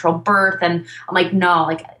want natural birth. And I'm like, no,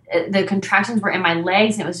 like the contractions were in my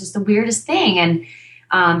legs and it was just the weirdest thing. And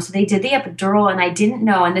so they did the epidural and I didn't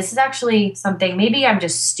know. And this is actually something, maybe I'm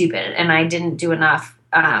just stupid and I didn't do enough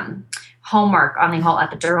homework on the whole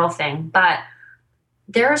epidural thing, but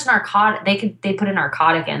there's narcotic. They put a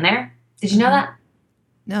narcotic in there. Did you know that?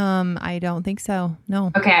 I don't think so.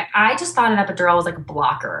 No. Okay. I just thought an epidural was like a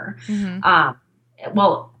blocker.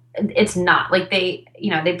 Well, it's not. Like they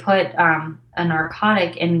put a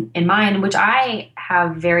narcotic in mine, which I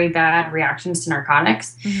have very bad reactions to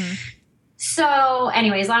narcotics. So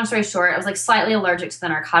anyways, long story short, I was like slightly allergic to the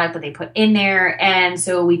narcotic that they put in there. And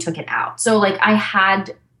so we took it out. So like I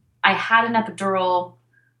had an epidural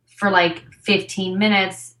for like 15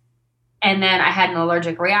 minutes and then I had an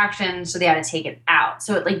allergic reaction. So they had to take it out.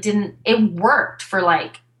 So it worked for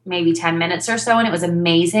like maybe 10 minutes or so. And it was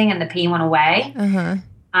amazing. And the pain went away.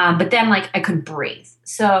 But then like I couldn't breathe.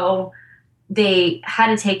 So they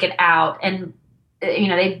had to take it out. And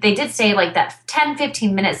they did say like that 10,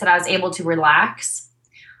 15 minutes that I was able to relax,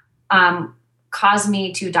 caused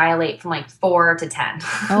me to dilate from like 4 to 10.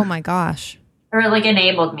 Oh my gosh. Or like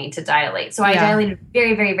enabled me to dilate. So I dilated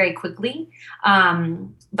very, very, very quickly.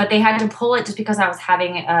 But they had to pull it just because I was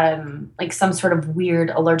having like some sort of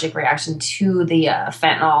weird allergic reaction to the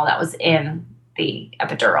fentanyl that was in the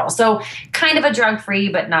epidural. So kind of a drug-free,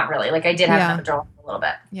 but not really. Like I did have an epidural a little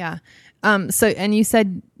bit. Yeah. So, and you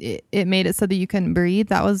said it made it so that you couldn't breathe.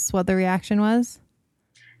 That was what the reaction was?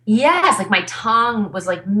 Yes. Like my tongue was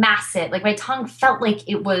like massive. Like my tongue felt like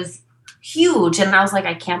it was huge. And I was like,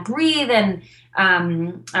 I can't breathe. And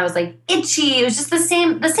I was like itchy. It was just the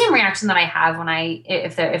same reaction that I have when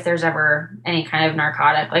if there's ever any kind of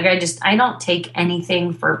narcotic. Like I don't take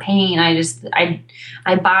anything for pain.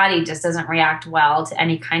 My body just doesn't react well to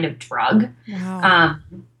any kind of drug. Wow.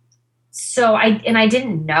 So I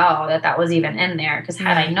didn't know that was even in there, because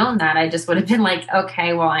had I known that, I just would have been like,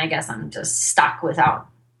 okay, well, I guess I'm just stuck without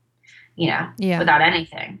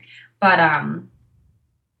anything. But, I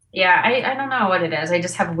don't know what it is. I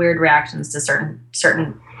just have weird reactions to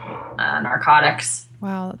certain narcotics.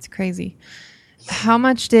 Wow. That's crazy. How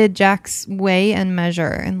much did Jax weigh and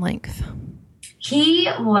measure in length? He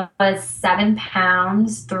was 7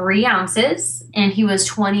 pounds, 3 ounces, and he was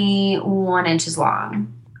 21 inches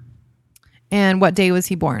long. And what day was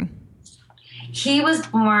he born? He was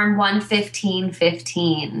born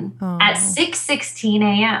 1/15/15 at 6:16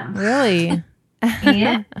 a.m. Really?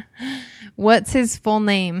 Yeah. What's his full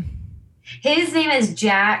name? His name is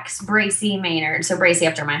JaxBee Maynard. So Bracy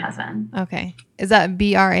after my husband. Okay. Is that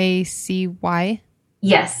Bracy?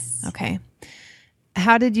 Yes. Okay.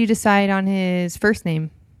 How did you decide on his first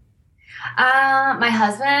name? My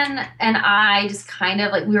husband and I just kind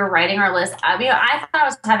of like, we were writing our list. I thought I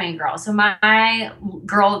was having a girl. So my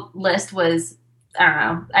girl list was, I don't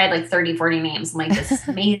know, I had like 30, 40 names. I'm like, this is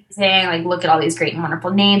amazing. Like, look at all these great and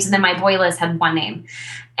wonderful names. And then my boy list had one name,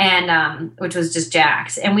 and which was just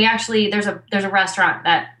Jax. And we actually, there's a restaurant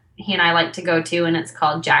that he and I like to go to, and it's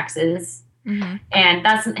called Jax's. And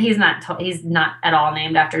he's not at all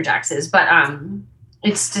named after Jax's, but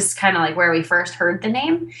it's just kind of like where we first heard the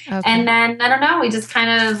name. Okay. And then, I don't know, we just kind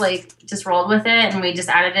of like just rolled with it, and we just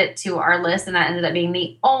added it to our list, and that ended up being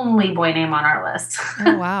the only boy name on our list.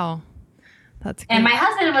 Oh, wow. That's great. And my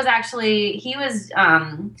husband was he was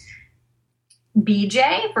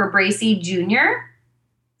BJ for Bracy Jr.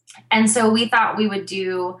 And so we thought we would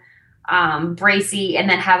do Bracy and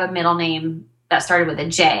then have a middle name that started with a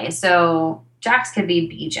J. So Jax could be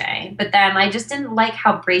BJ. But then I just didn't like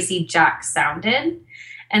how Bracy Jax sounded.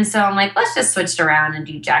 And so I'm like, let's just switch it around and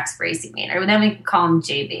do JaxBee Maynard. And then we can call him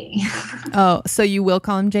JB. Oh, so you will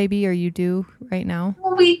call him JB, or you do right now?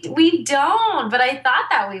 Well, we don't, but I thought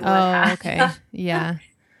that we would have. Oh, okay. Yeah.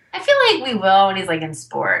 I feel like we will when he's like in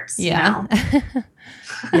sports. Yeah.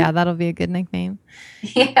 Yeah, that'll be a good nickname.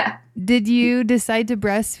 Yeah. Did you decide to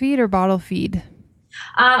breastfeed or bottle feed?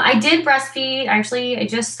 I did breastfeed. Actually, I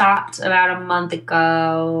just stopped about a month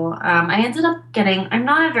ago. I ended up I'm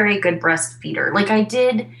not a very good breastfeeder. Like I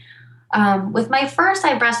did, with my first,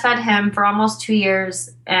 I breastfed him for almost 2 years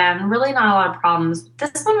and really not a lot of problems.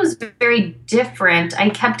 This one was very different. I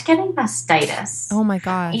kept getting mastitis. Oh my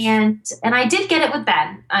gosh. And I did get it with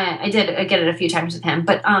Ben. I did get it a few times with him,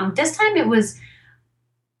 but, this time it was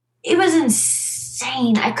insane.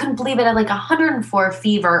 insane. I couldn't believe it. I had like 104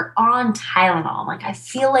 fever on Tylenol. Like, I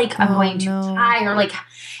feel like I'm going to die, or like,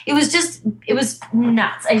 it was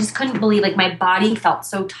nuts. I just couldn't believe, like, my body felt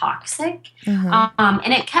so toxic.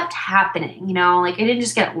 And it kept happening, you know, like I didn't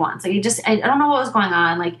just get it once. Like, I don't know what was going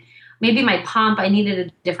on. Like, maybe my pump, I needed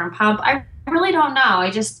a different pump. I really don't know.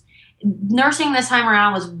 Nursing this time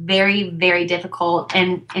around was very, very difficult.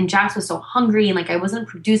 And Jax was so hungry, and like, I wasn't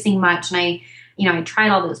producing much. And I tried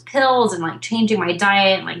all those pills and like changing my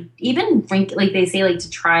diet, and like even drink, like they say, like to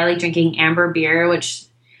try like drinking amber beer, which,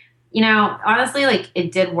 you know, honestly, like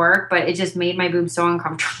it did work, but it just made my boobs so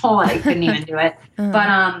uncomfortable. I couldn't even do it.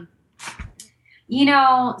 But, you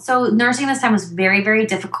know, so nursing this time was very, very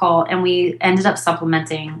difficult, and we ended up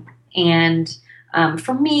supplementing. And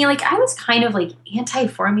for me, like, I was kind of like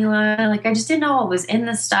anti-formula. Like, I just didn't know what was in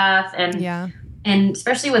the stuff. And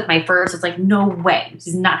especially with my first, it's like, no way.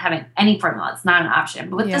 She's not having any formula. It's not an option.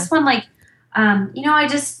 But with this one, like, you know, I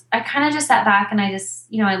kind of just sat back, and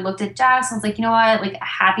I looked at Jax, and I was like, you know what? Like, a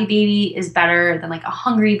happy baby is better than like a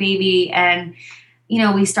hungry baby. And, you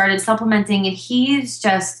know, we started supplementing, and he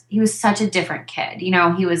was such a different kid. You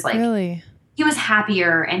know, he was like, really? He was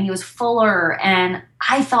happier, and he was fuller, and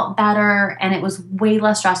I felt better, and it was way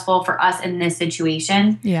less stressful for us in this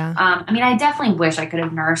situation. Yeah. I mean, I definitely wish I could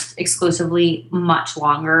have nursed exclusively much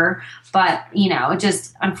longer, but, you know,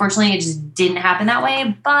 unfortunately, it just didn't happen that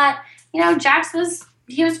way. But, you know, Jax was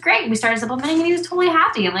great. We started supplementing, and he was totally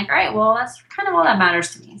happy. I'm like, all right, well, that's kind of all that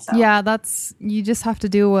matters to me. So yeah, you just have to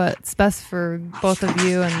do what's best for both of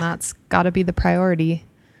you, and that's got to be the priority.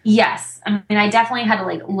 Yes. I mean, I definitely had to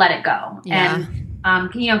like let it go. Yeah.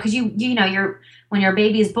 And, you know, cause you know, when your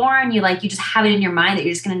baby is born, you just have it in your mind that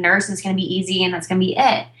you're just going to nurse, and it's going to be easy, and that's going to be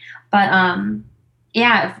it. But,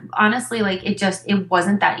 yeah, honestly, like it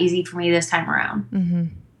wasn't that easy for me this time around. Mm-hmm.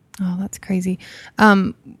 Oh, that's crazy.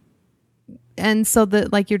 And so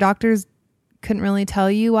your doctors couldn't really tell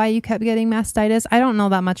you why you kept getting mastitis. I don't know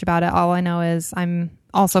that much about it. All I know is I'm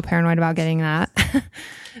also paranoid about getting that.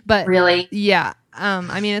 But really, yeah.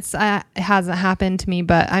 I mean, it hasn't happened to me,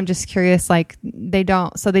 but I'm just curious, like they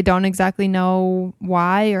don't exactly know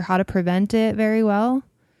why or how to prevent it very well.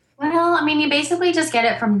 Well, I mean, you basically just get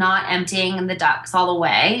it from not emptying the ducts all the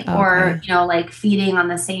way, okay. Or, you know, like feeding on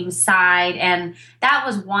the same side. And that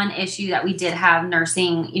was one issue that we did have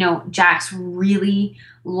nursing. You know, Jax really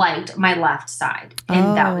liked my left side,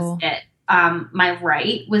 and that was it. My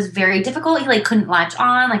right was very difficult. He like couldn't latch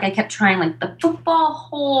on. Like I kept trying like the football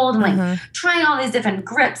hold and like trying all these different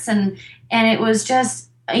grips, and it was just,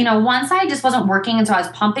 you know, one side just wasn't working. And so I was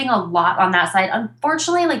pumping a lot on that side.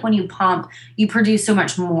 Unfortunately, like when you pump, you produce so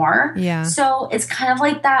much more. Yeah. So it's kind of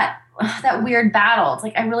like that weird battle. It's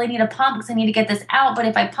like, I really need a pump because I need to get this out. But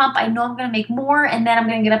if I pump, I know I'm going to make more. And then I'm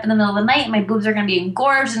going to get up in the middle of the night and my boobs are going to be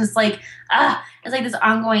engorged. And it's like, it's like this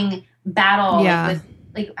ongoing battle. Yeah.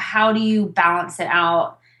 Like, how do you balance it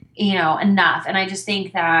out, you know, enough? And I just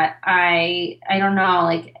think that I don't know,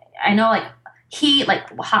 like, I know like heat,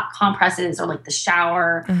 like hot compresses or like the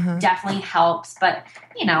shower definitely helps. But,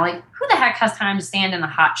 you know, like who the heck has time to stand in a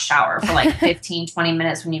hot shower for like 15, 20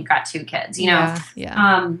 minutes when you've got two kids, you know?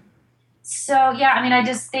 Yeah. So, yeah, I mean, I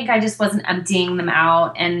just think I just wasn't emptying them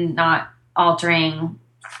out and not altering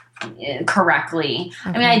correctly.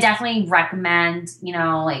 I mean, I definitely recommend, you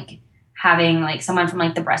know, like, having like someone from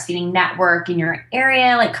like the breastfeeding network in your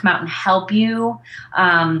area, like come out and help you.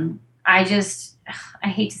 I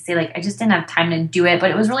hate to say, like, I just didn't have time to do it,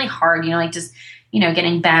 but it was really hard, you know, like just, you know,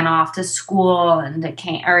 getting Ben off to school and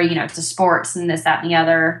to sports and this, that, and the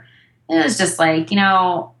other. It was just like, you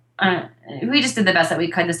know, we just did the best that we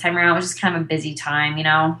could this time around. It was just kind of a busy time, you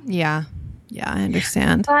know? Yeah. Yeah, I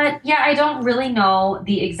understand. But yeah, I don't really know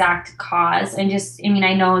the exact cause. I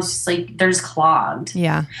know it's just like there's clogged.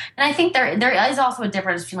 Yeah. And I think there is also a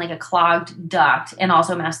difference between like a clogged duct and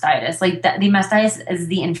also mastitis. Like the mastitis is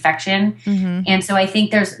the infection. And so I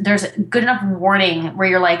think there's good enough warning where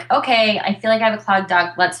you're like, okay, I feel like I have a clogged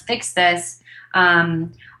duct. Let's fix this.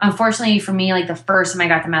 Unfortunately for me, like the first time I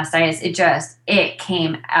got the mastitis, it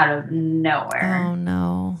came out of nowhere. Oh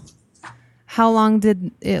no. How long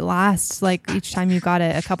did it last? Like each time you got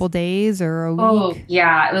it, a couple days or a week? Oh,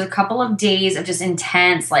 yeah. It was a couple of days of just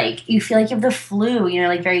intense. Like you feel like you have the flu, you know,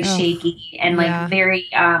 like very shaky and like very,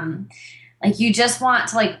 like you just want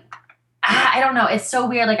to like, I don't know. It's so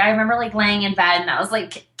weird. Like I remember like laying in bed and I was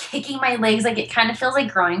like kicking my legs. Like it kind of feels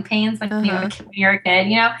like growing pains when you're a kid,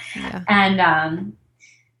 you know? Yeah. And,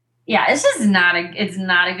 yeah, it's just not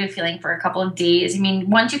a good feeling for a couple of days. I mean,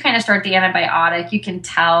 once you kind of start the antibiotic, you can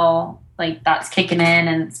tell like that's kicking in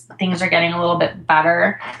and things are getting a little bit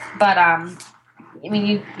better. But, I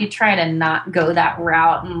mean, you try to not go that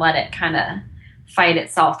route and let it kind of fight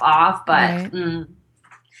itself off. But Right.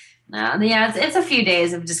 no, yeah, it's a few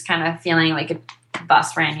days of just kind of feeling like a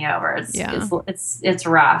bus ran you over. It's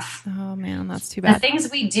rough. Oh man, that's too The bad. things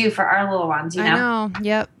we do for our little ones, you know. I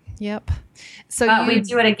know. Yep. So but we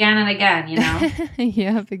do it again and again, you know.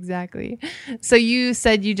 Yep, exactly. So you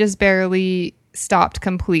said you just barely stopped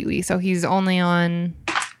completely. So he's only on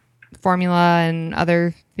formula and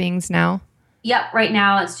other things now. Yep. Right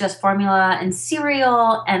now it's just formula and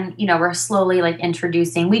cereal. And, you know, we're slowly like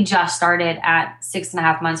introducing, we just started at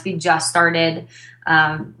 6.5 months. We just started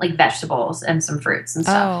like vegetables and some fruits and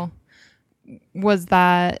stuff. Oh, was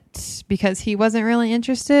that because he wasn't really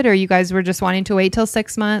interested, or you guys were just wanting to wait till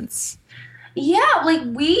 6 months? Yeah, like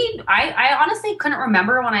I honestly couldn't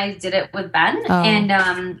remember when I did it with Ben. Oh. And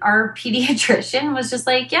our pediatrician was just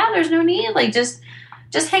like, yeah, there's no need. Like, just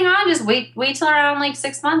hang on, just wait till around like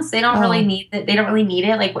 6 months. They don't really need it. They don't really need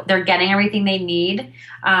it. Like, they're getting everything they need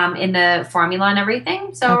in the formula and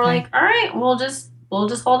everything. So we're like, all right, we'll just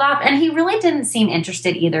hold off. And he really didn't seem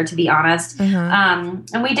interested either, to be honest.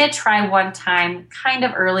 And we did try one time kind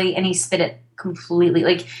of early, and he spit it completely.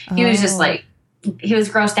 Like, he was just like, he was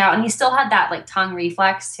grossed out, and he still had that like tongue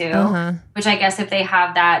reflex too, which I guess if they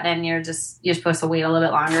have that, then you're supposed to wait a little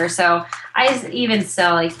bit longer. So even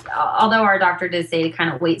still, like, although our doctor did say to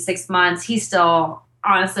kind of wait 6 months, he still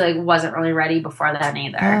honestly like wasn't really ready before then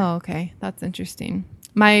either. Oh, okay. That's interesting.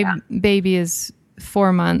 My baby is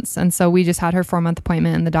 4 months. And so we just had her 4-month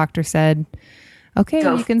appointment, and the doctor said, okay,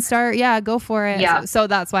 you can start. Yeah, go for it. Yeah. So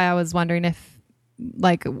that's why I was wondering if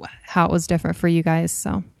like how it was different for you guys.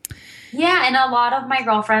 So yeah, and a lot of my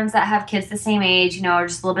girlfriends that have kids the same age, you know, or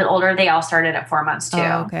just a little bit older, they all started at 4 months too.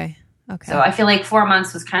 Oh, okay. So I feel like 4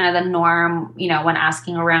 months was kind of the norm, you know, when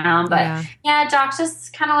asking around. But yeah Doc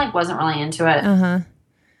just kind of like wasn't really into it.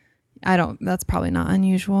 That's probably not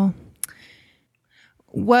unusual.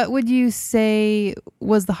 What would you say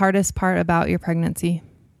was the hardest part about your pregnancy?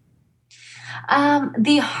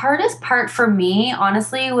 The hardest part for me,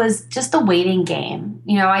 honestly, was just the waiting game.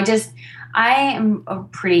 You know, I am a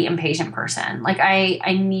pretty impatient person. Like,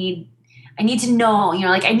 I need to know, you know,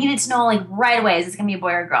 like I needed to know like right away, is this going to be a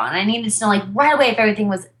boy or a girl? And I needed to know like right away if everything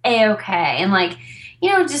was A-okay. And like, you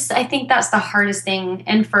know, just, I think that's the hardest thing.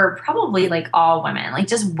 And for probably like all women, like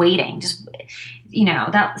just waiting, you know,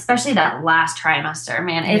 that, especially that last trimester,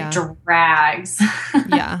 man, it drags.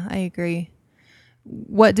 Yeah, I agree.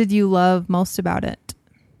 What did you love most about it?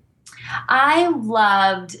 I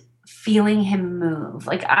loved feeling him move.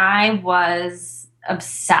 Like, I was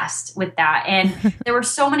obsessed with that. And there were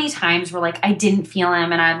so many times where like I didn't feel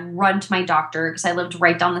him, and I'd run to my doctor because I lived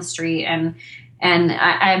right down the street. And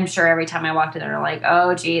I'm sure every time I walked in there, like,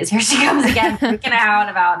 oh geez, here she comes again, freaking out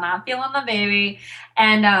about not feeling the baby.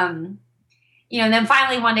 And, you know, and then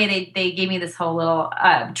finally one day they gave me this whole little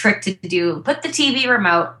trick to do. Put the TV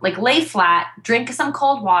remote, like lay flat, drink some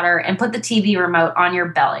cold water, and put the TV remote on your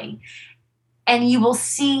belly. And you will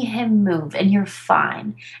see him move, and you're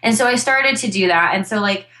fine. And so I started to do that. And so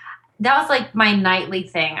like, that was like my nightly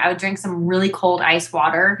thing. I would drink some really cold ice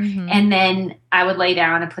water, and then I would lay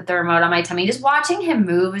down and put the remote on my tummy. Just watching him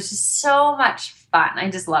move was just so much fun. I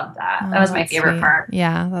just loved that. That was my favorite part.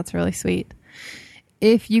 Yeah, that's really sweet.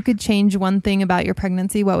 If you could change one thing about your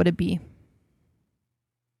pregnancy, what would it be?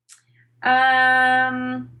 If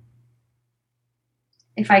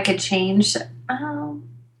I could change,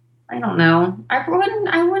 I don't know.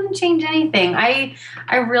 I wouldn't change anything. I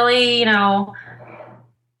really, you know,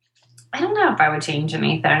 I don't know if I would change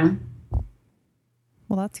anything.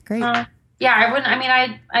 Well, that's great. Yeah, I wouldn't. I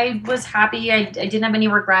mean, I was happy. I didn't have any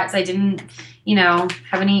regrets. I didn't, you know,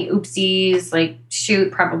 have any oopsies. Like,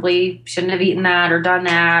 shoot, probably shouldn't have eaten that or done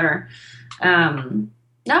that. Or,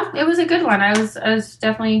 no, it was a good one. I was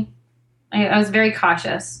definitely, I was very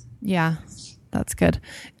cautious. Yeah, that's good.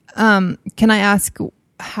 Can I ask,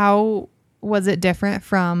 how was it different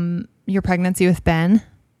from your pregnancy with Ben?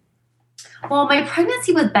 Well, my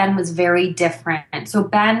pregnancy with Ben was very different. So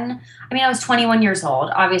Ben, I mean, I was 21 years old.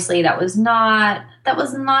 Obviously, that was not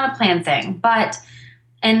a planned thing, but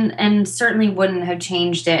and certainly wouldn't have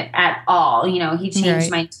changed it at all. You know, he changed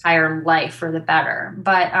my entire life for the better.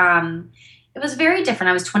 But it was very different.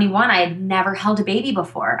 I was 21. I had never held a baby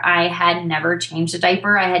before. I had never changed a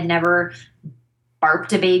diaper. I had never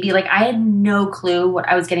barped a baby. Like, I had no clue what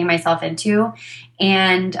I was getting myself into.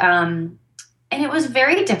 And it was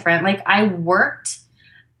very different. Like, I worked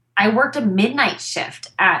a midnight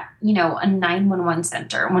shift at, you know, a 911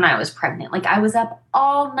 center when I was pregnant. Like, I was up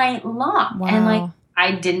all night long. Wow. And like,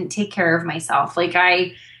 I didn't take care of myself. Like,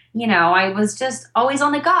 I was just always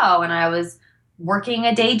on the go, and I was working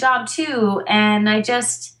a day job too. And I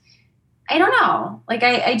I don't know. Like,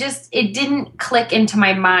 I just, it didn't click into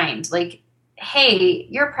my mind. Like, hey,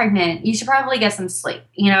 you're pregnant. You should probably get some sleep,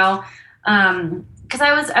 you know? Cause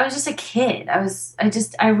I was just a kid.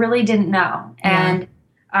 I really didn't know. Yeah.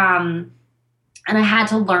 And I had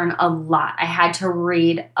to learn a lot. I had to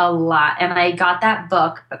read a lot. And I got that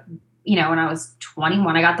book, you know, when I was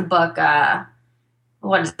 21, I got the book,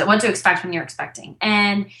 What to Expect When You're Expecting.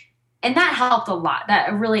 And that helped a lot.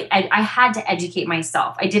 That really, I had to educate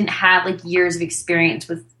myself. I didn't have like years of experience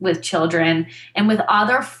with children and with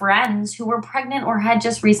other friends who were pregnant or had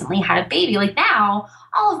just recently had a baby. Like now,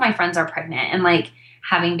 all of my friends are pregnant and like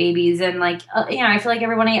having babies. And like, you know, I feel like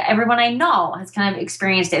everyone I know has kind of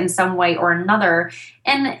experienced it in some way or another.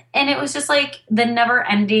 And it was just like the never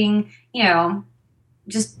ending, you know,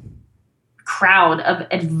 just crowd of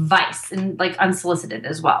advice and like unsolicited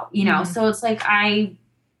as well, you know? So it's like,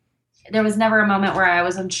 there was never a moment where I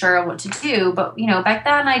was unsure of what to do, but you know, back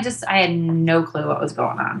then I had no clue what was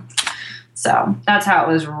going on. So that's how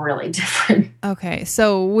it was really different. Okay.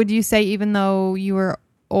 So would you say even though you were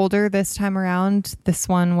older this time around, this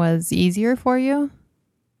one was easier for you?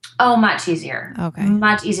 Oh, much easier. Okay.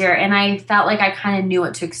 Much easier. And I felt like I kind of knew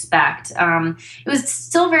what to expect. It was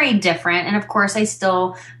still very different. And of course, I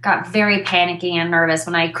still got very panicky and nervous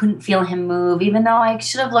when I couldn't feel him move, even though I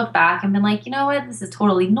should have looked back and been like, you know what, this is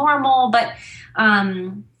totally normal. But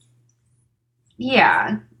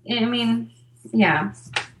yeah, I mean, yeah.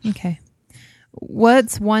 Okay.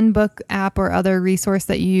 What's one book, app, or other resource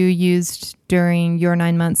that you used during your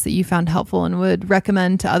 9 months that you found helpful and would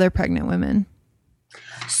recommend to other pregnant women?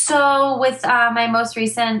 So with my most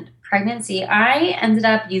recent pregnancy, I ended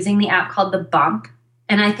up using the app called The Bump,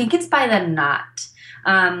 and I think it's by The Knot.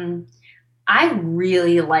 I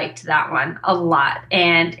really liked that one a lot,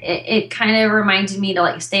 and it kind of reminded me to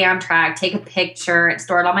like stay on track, take a picture. It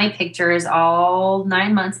stored all my pictures all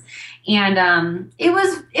 9 months, and it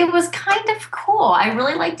was kind of cool. I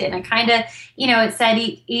really liked it, and it kind of, you know, it said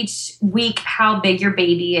each week how big your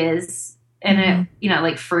baby is. And it, you know,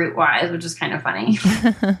 like fruit wise, which is kind of funny.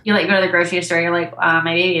 You like go to the grocery store, you're like,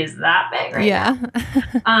 my baby is that big right now.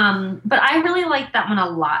 But I really liked that one a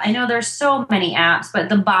lot. I know there's so many apps, but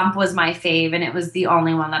The Bump was my fave, and it was the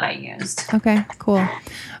only one that I used. Okay, cool.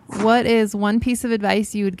 What is one piece of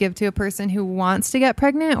advice you would give to a person who wants to get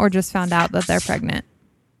pregnant or just found out that they're pregnant?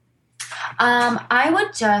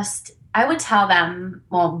 I would tell them,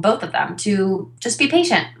 well, both of them, to just be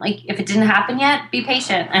patient. Like, if it didn't happen yet, be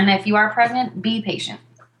patient. And if you are pregnant, be patient.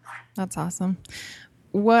 That's awesome.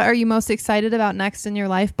 What are you most excited about next in your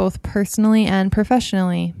life, both personally and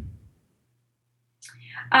professionally?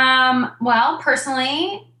 Well,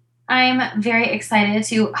 personally, I'm very excited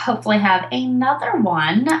to hopefully have another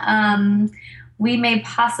one. We may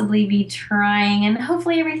possibly be trying, and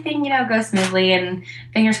hopefully everything, you know, goes smoothly, and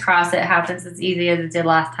fingers crossed it happens as easy as it did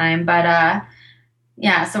last time. But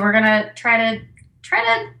yeah, so we're gonna try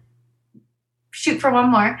to shoot for one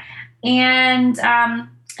more, and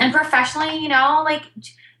professionally, you know, like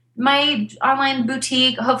my online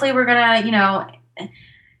boutique. Hopefully, we're gonna, you know,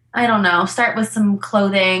 I don't know, start with some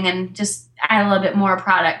clothing and just add a little bit more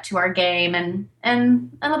product to our game, and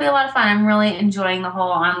it'll be a lot of fun. I'm really enjoying the whole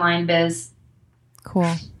online biz.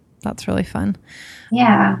 Cool. That's really fun.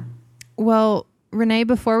 Yeah. Well, Renee,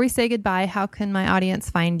 before we say goodbye, how can my audience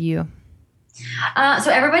find you?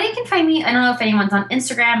 So everybody can find me. I don't know if anyone's on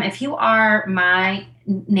Instagram. If you are, my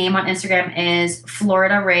name on Instagram is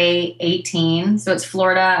Florida Ray 18. So it's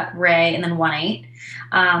Florida Ray and then 18.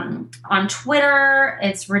 On Twitter,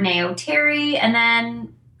 it's Renee O'Terry. And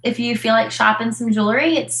then if you feel like shopping some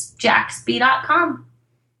jewelry, it's JaxBee.com.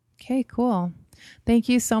 Okay, cool. Thank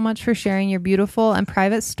you so much for sharing your beautiful and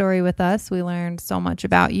private story with us. We learned so much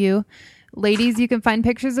about you. Ladies, you can find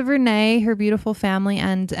pictures of Renee, her beautiful family,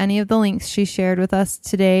 and any of the links she shared with us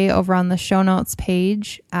today over on the show notes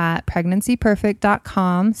page at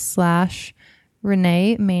pregnancyperfect.com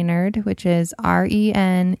 /Renee Maynard, which is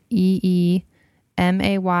ReneeMaynard.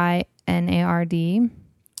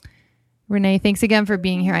 Renee, thanks again for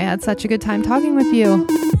being here. I had such a good time talking with you.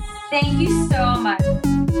 Thank you so much.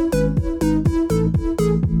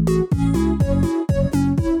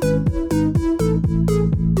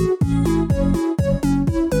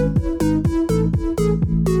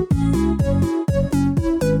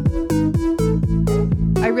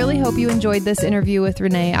 I really hope you enjoyed this interview with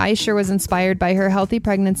Renee. I sure was inspired by her healthy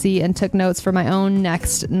pregnancy and took notes for my own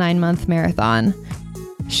next 9-month marathon.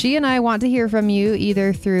 She and I want to hear from you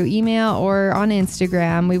either through email or on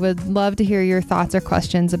Instagram. We would love to hear your thoughts or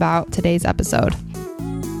questions about today's episode.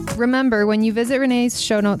 Remember, when you visit Renee's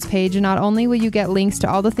show notes page, not only will you get links to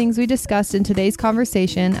all the things we discussed in today's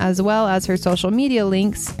conversation, as well as her social media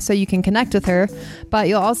links so you can connect with her, but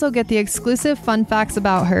you'll also get the exclusive fun facts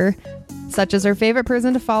about her, such as her favorite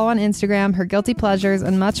person to follow on Instagram, her guilty pleasures,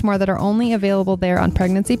 and much more that are only available there on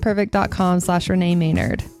pregnancyperfect.com/Renee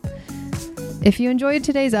Maynard. If you enjoyed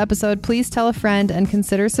today's episode, please tell a friend and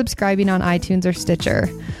consider subscribing on iTunes or Stitcher.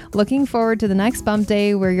 Looking forward to the next bump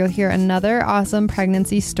day where you'll hear another awesome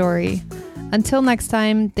pregnancy story. Until next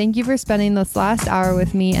time, thank you for spending this last hour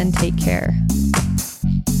with me and take care.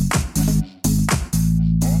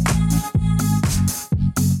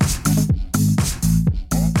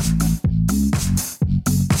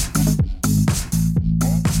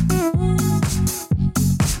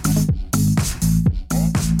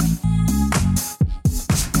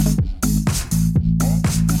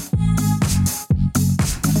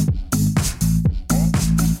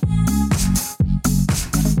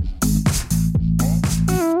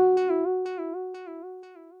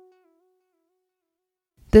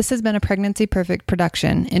 This has been a Pregnancy Perfect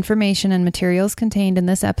production. Information and materials contained in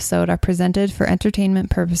this episode are presented for entertainment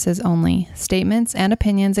purposes only. Statements and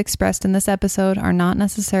opinions expressed in this episode are not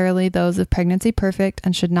necessarily those of Pregnancy Perfect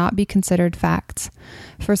and should not be considered facts.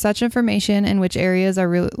 For such information in which areas are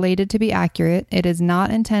related to be accurate, it is not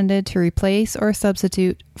intended to replace or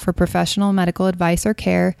substitute for professional medical advice or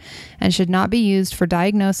care and should not be used for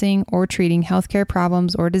diagnosing or treating healthcare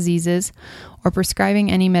problems or diseases or prescribing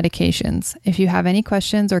any medications. If you have any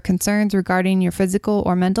questions or concerns regarding your physical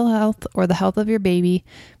or mental health or the health of your baby,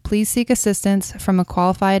 please seek assistance from a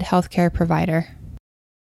qualified healthcare provider.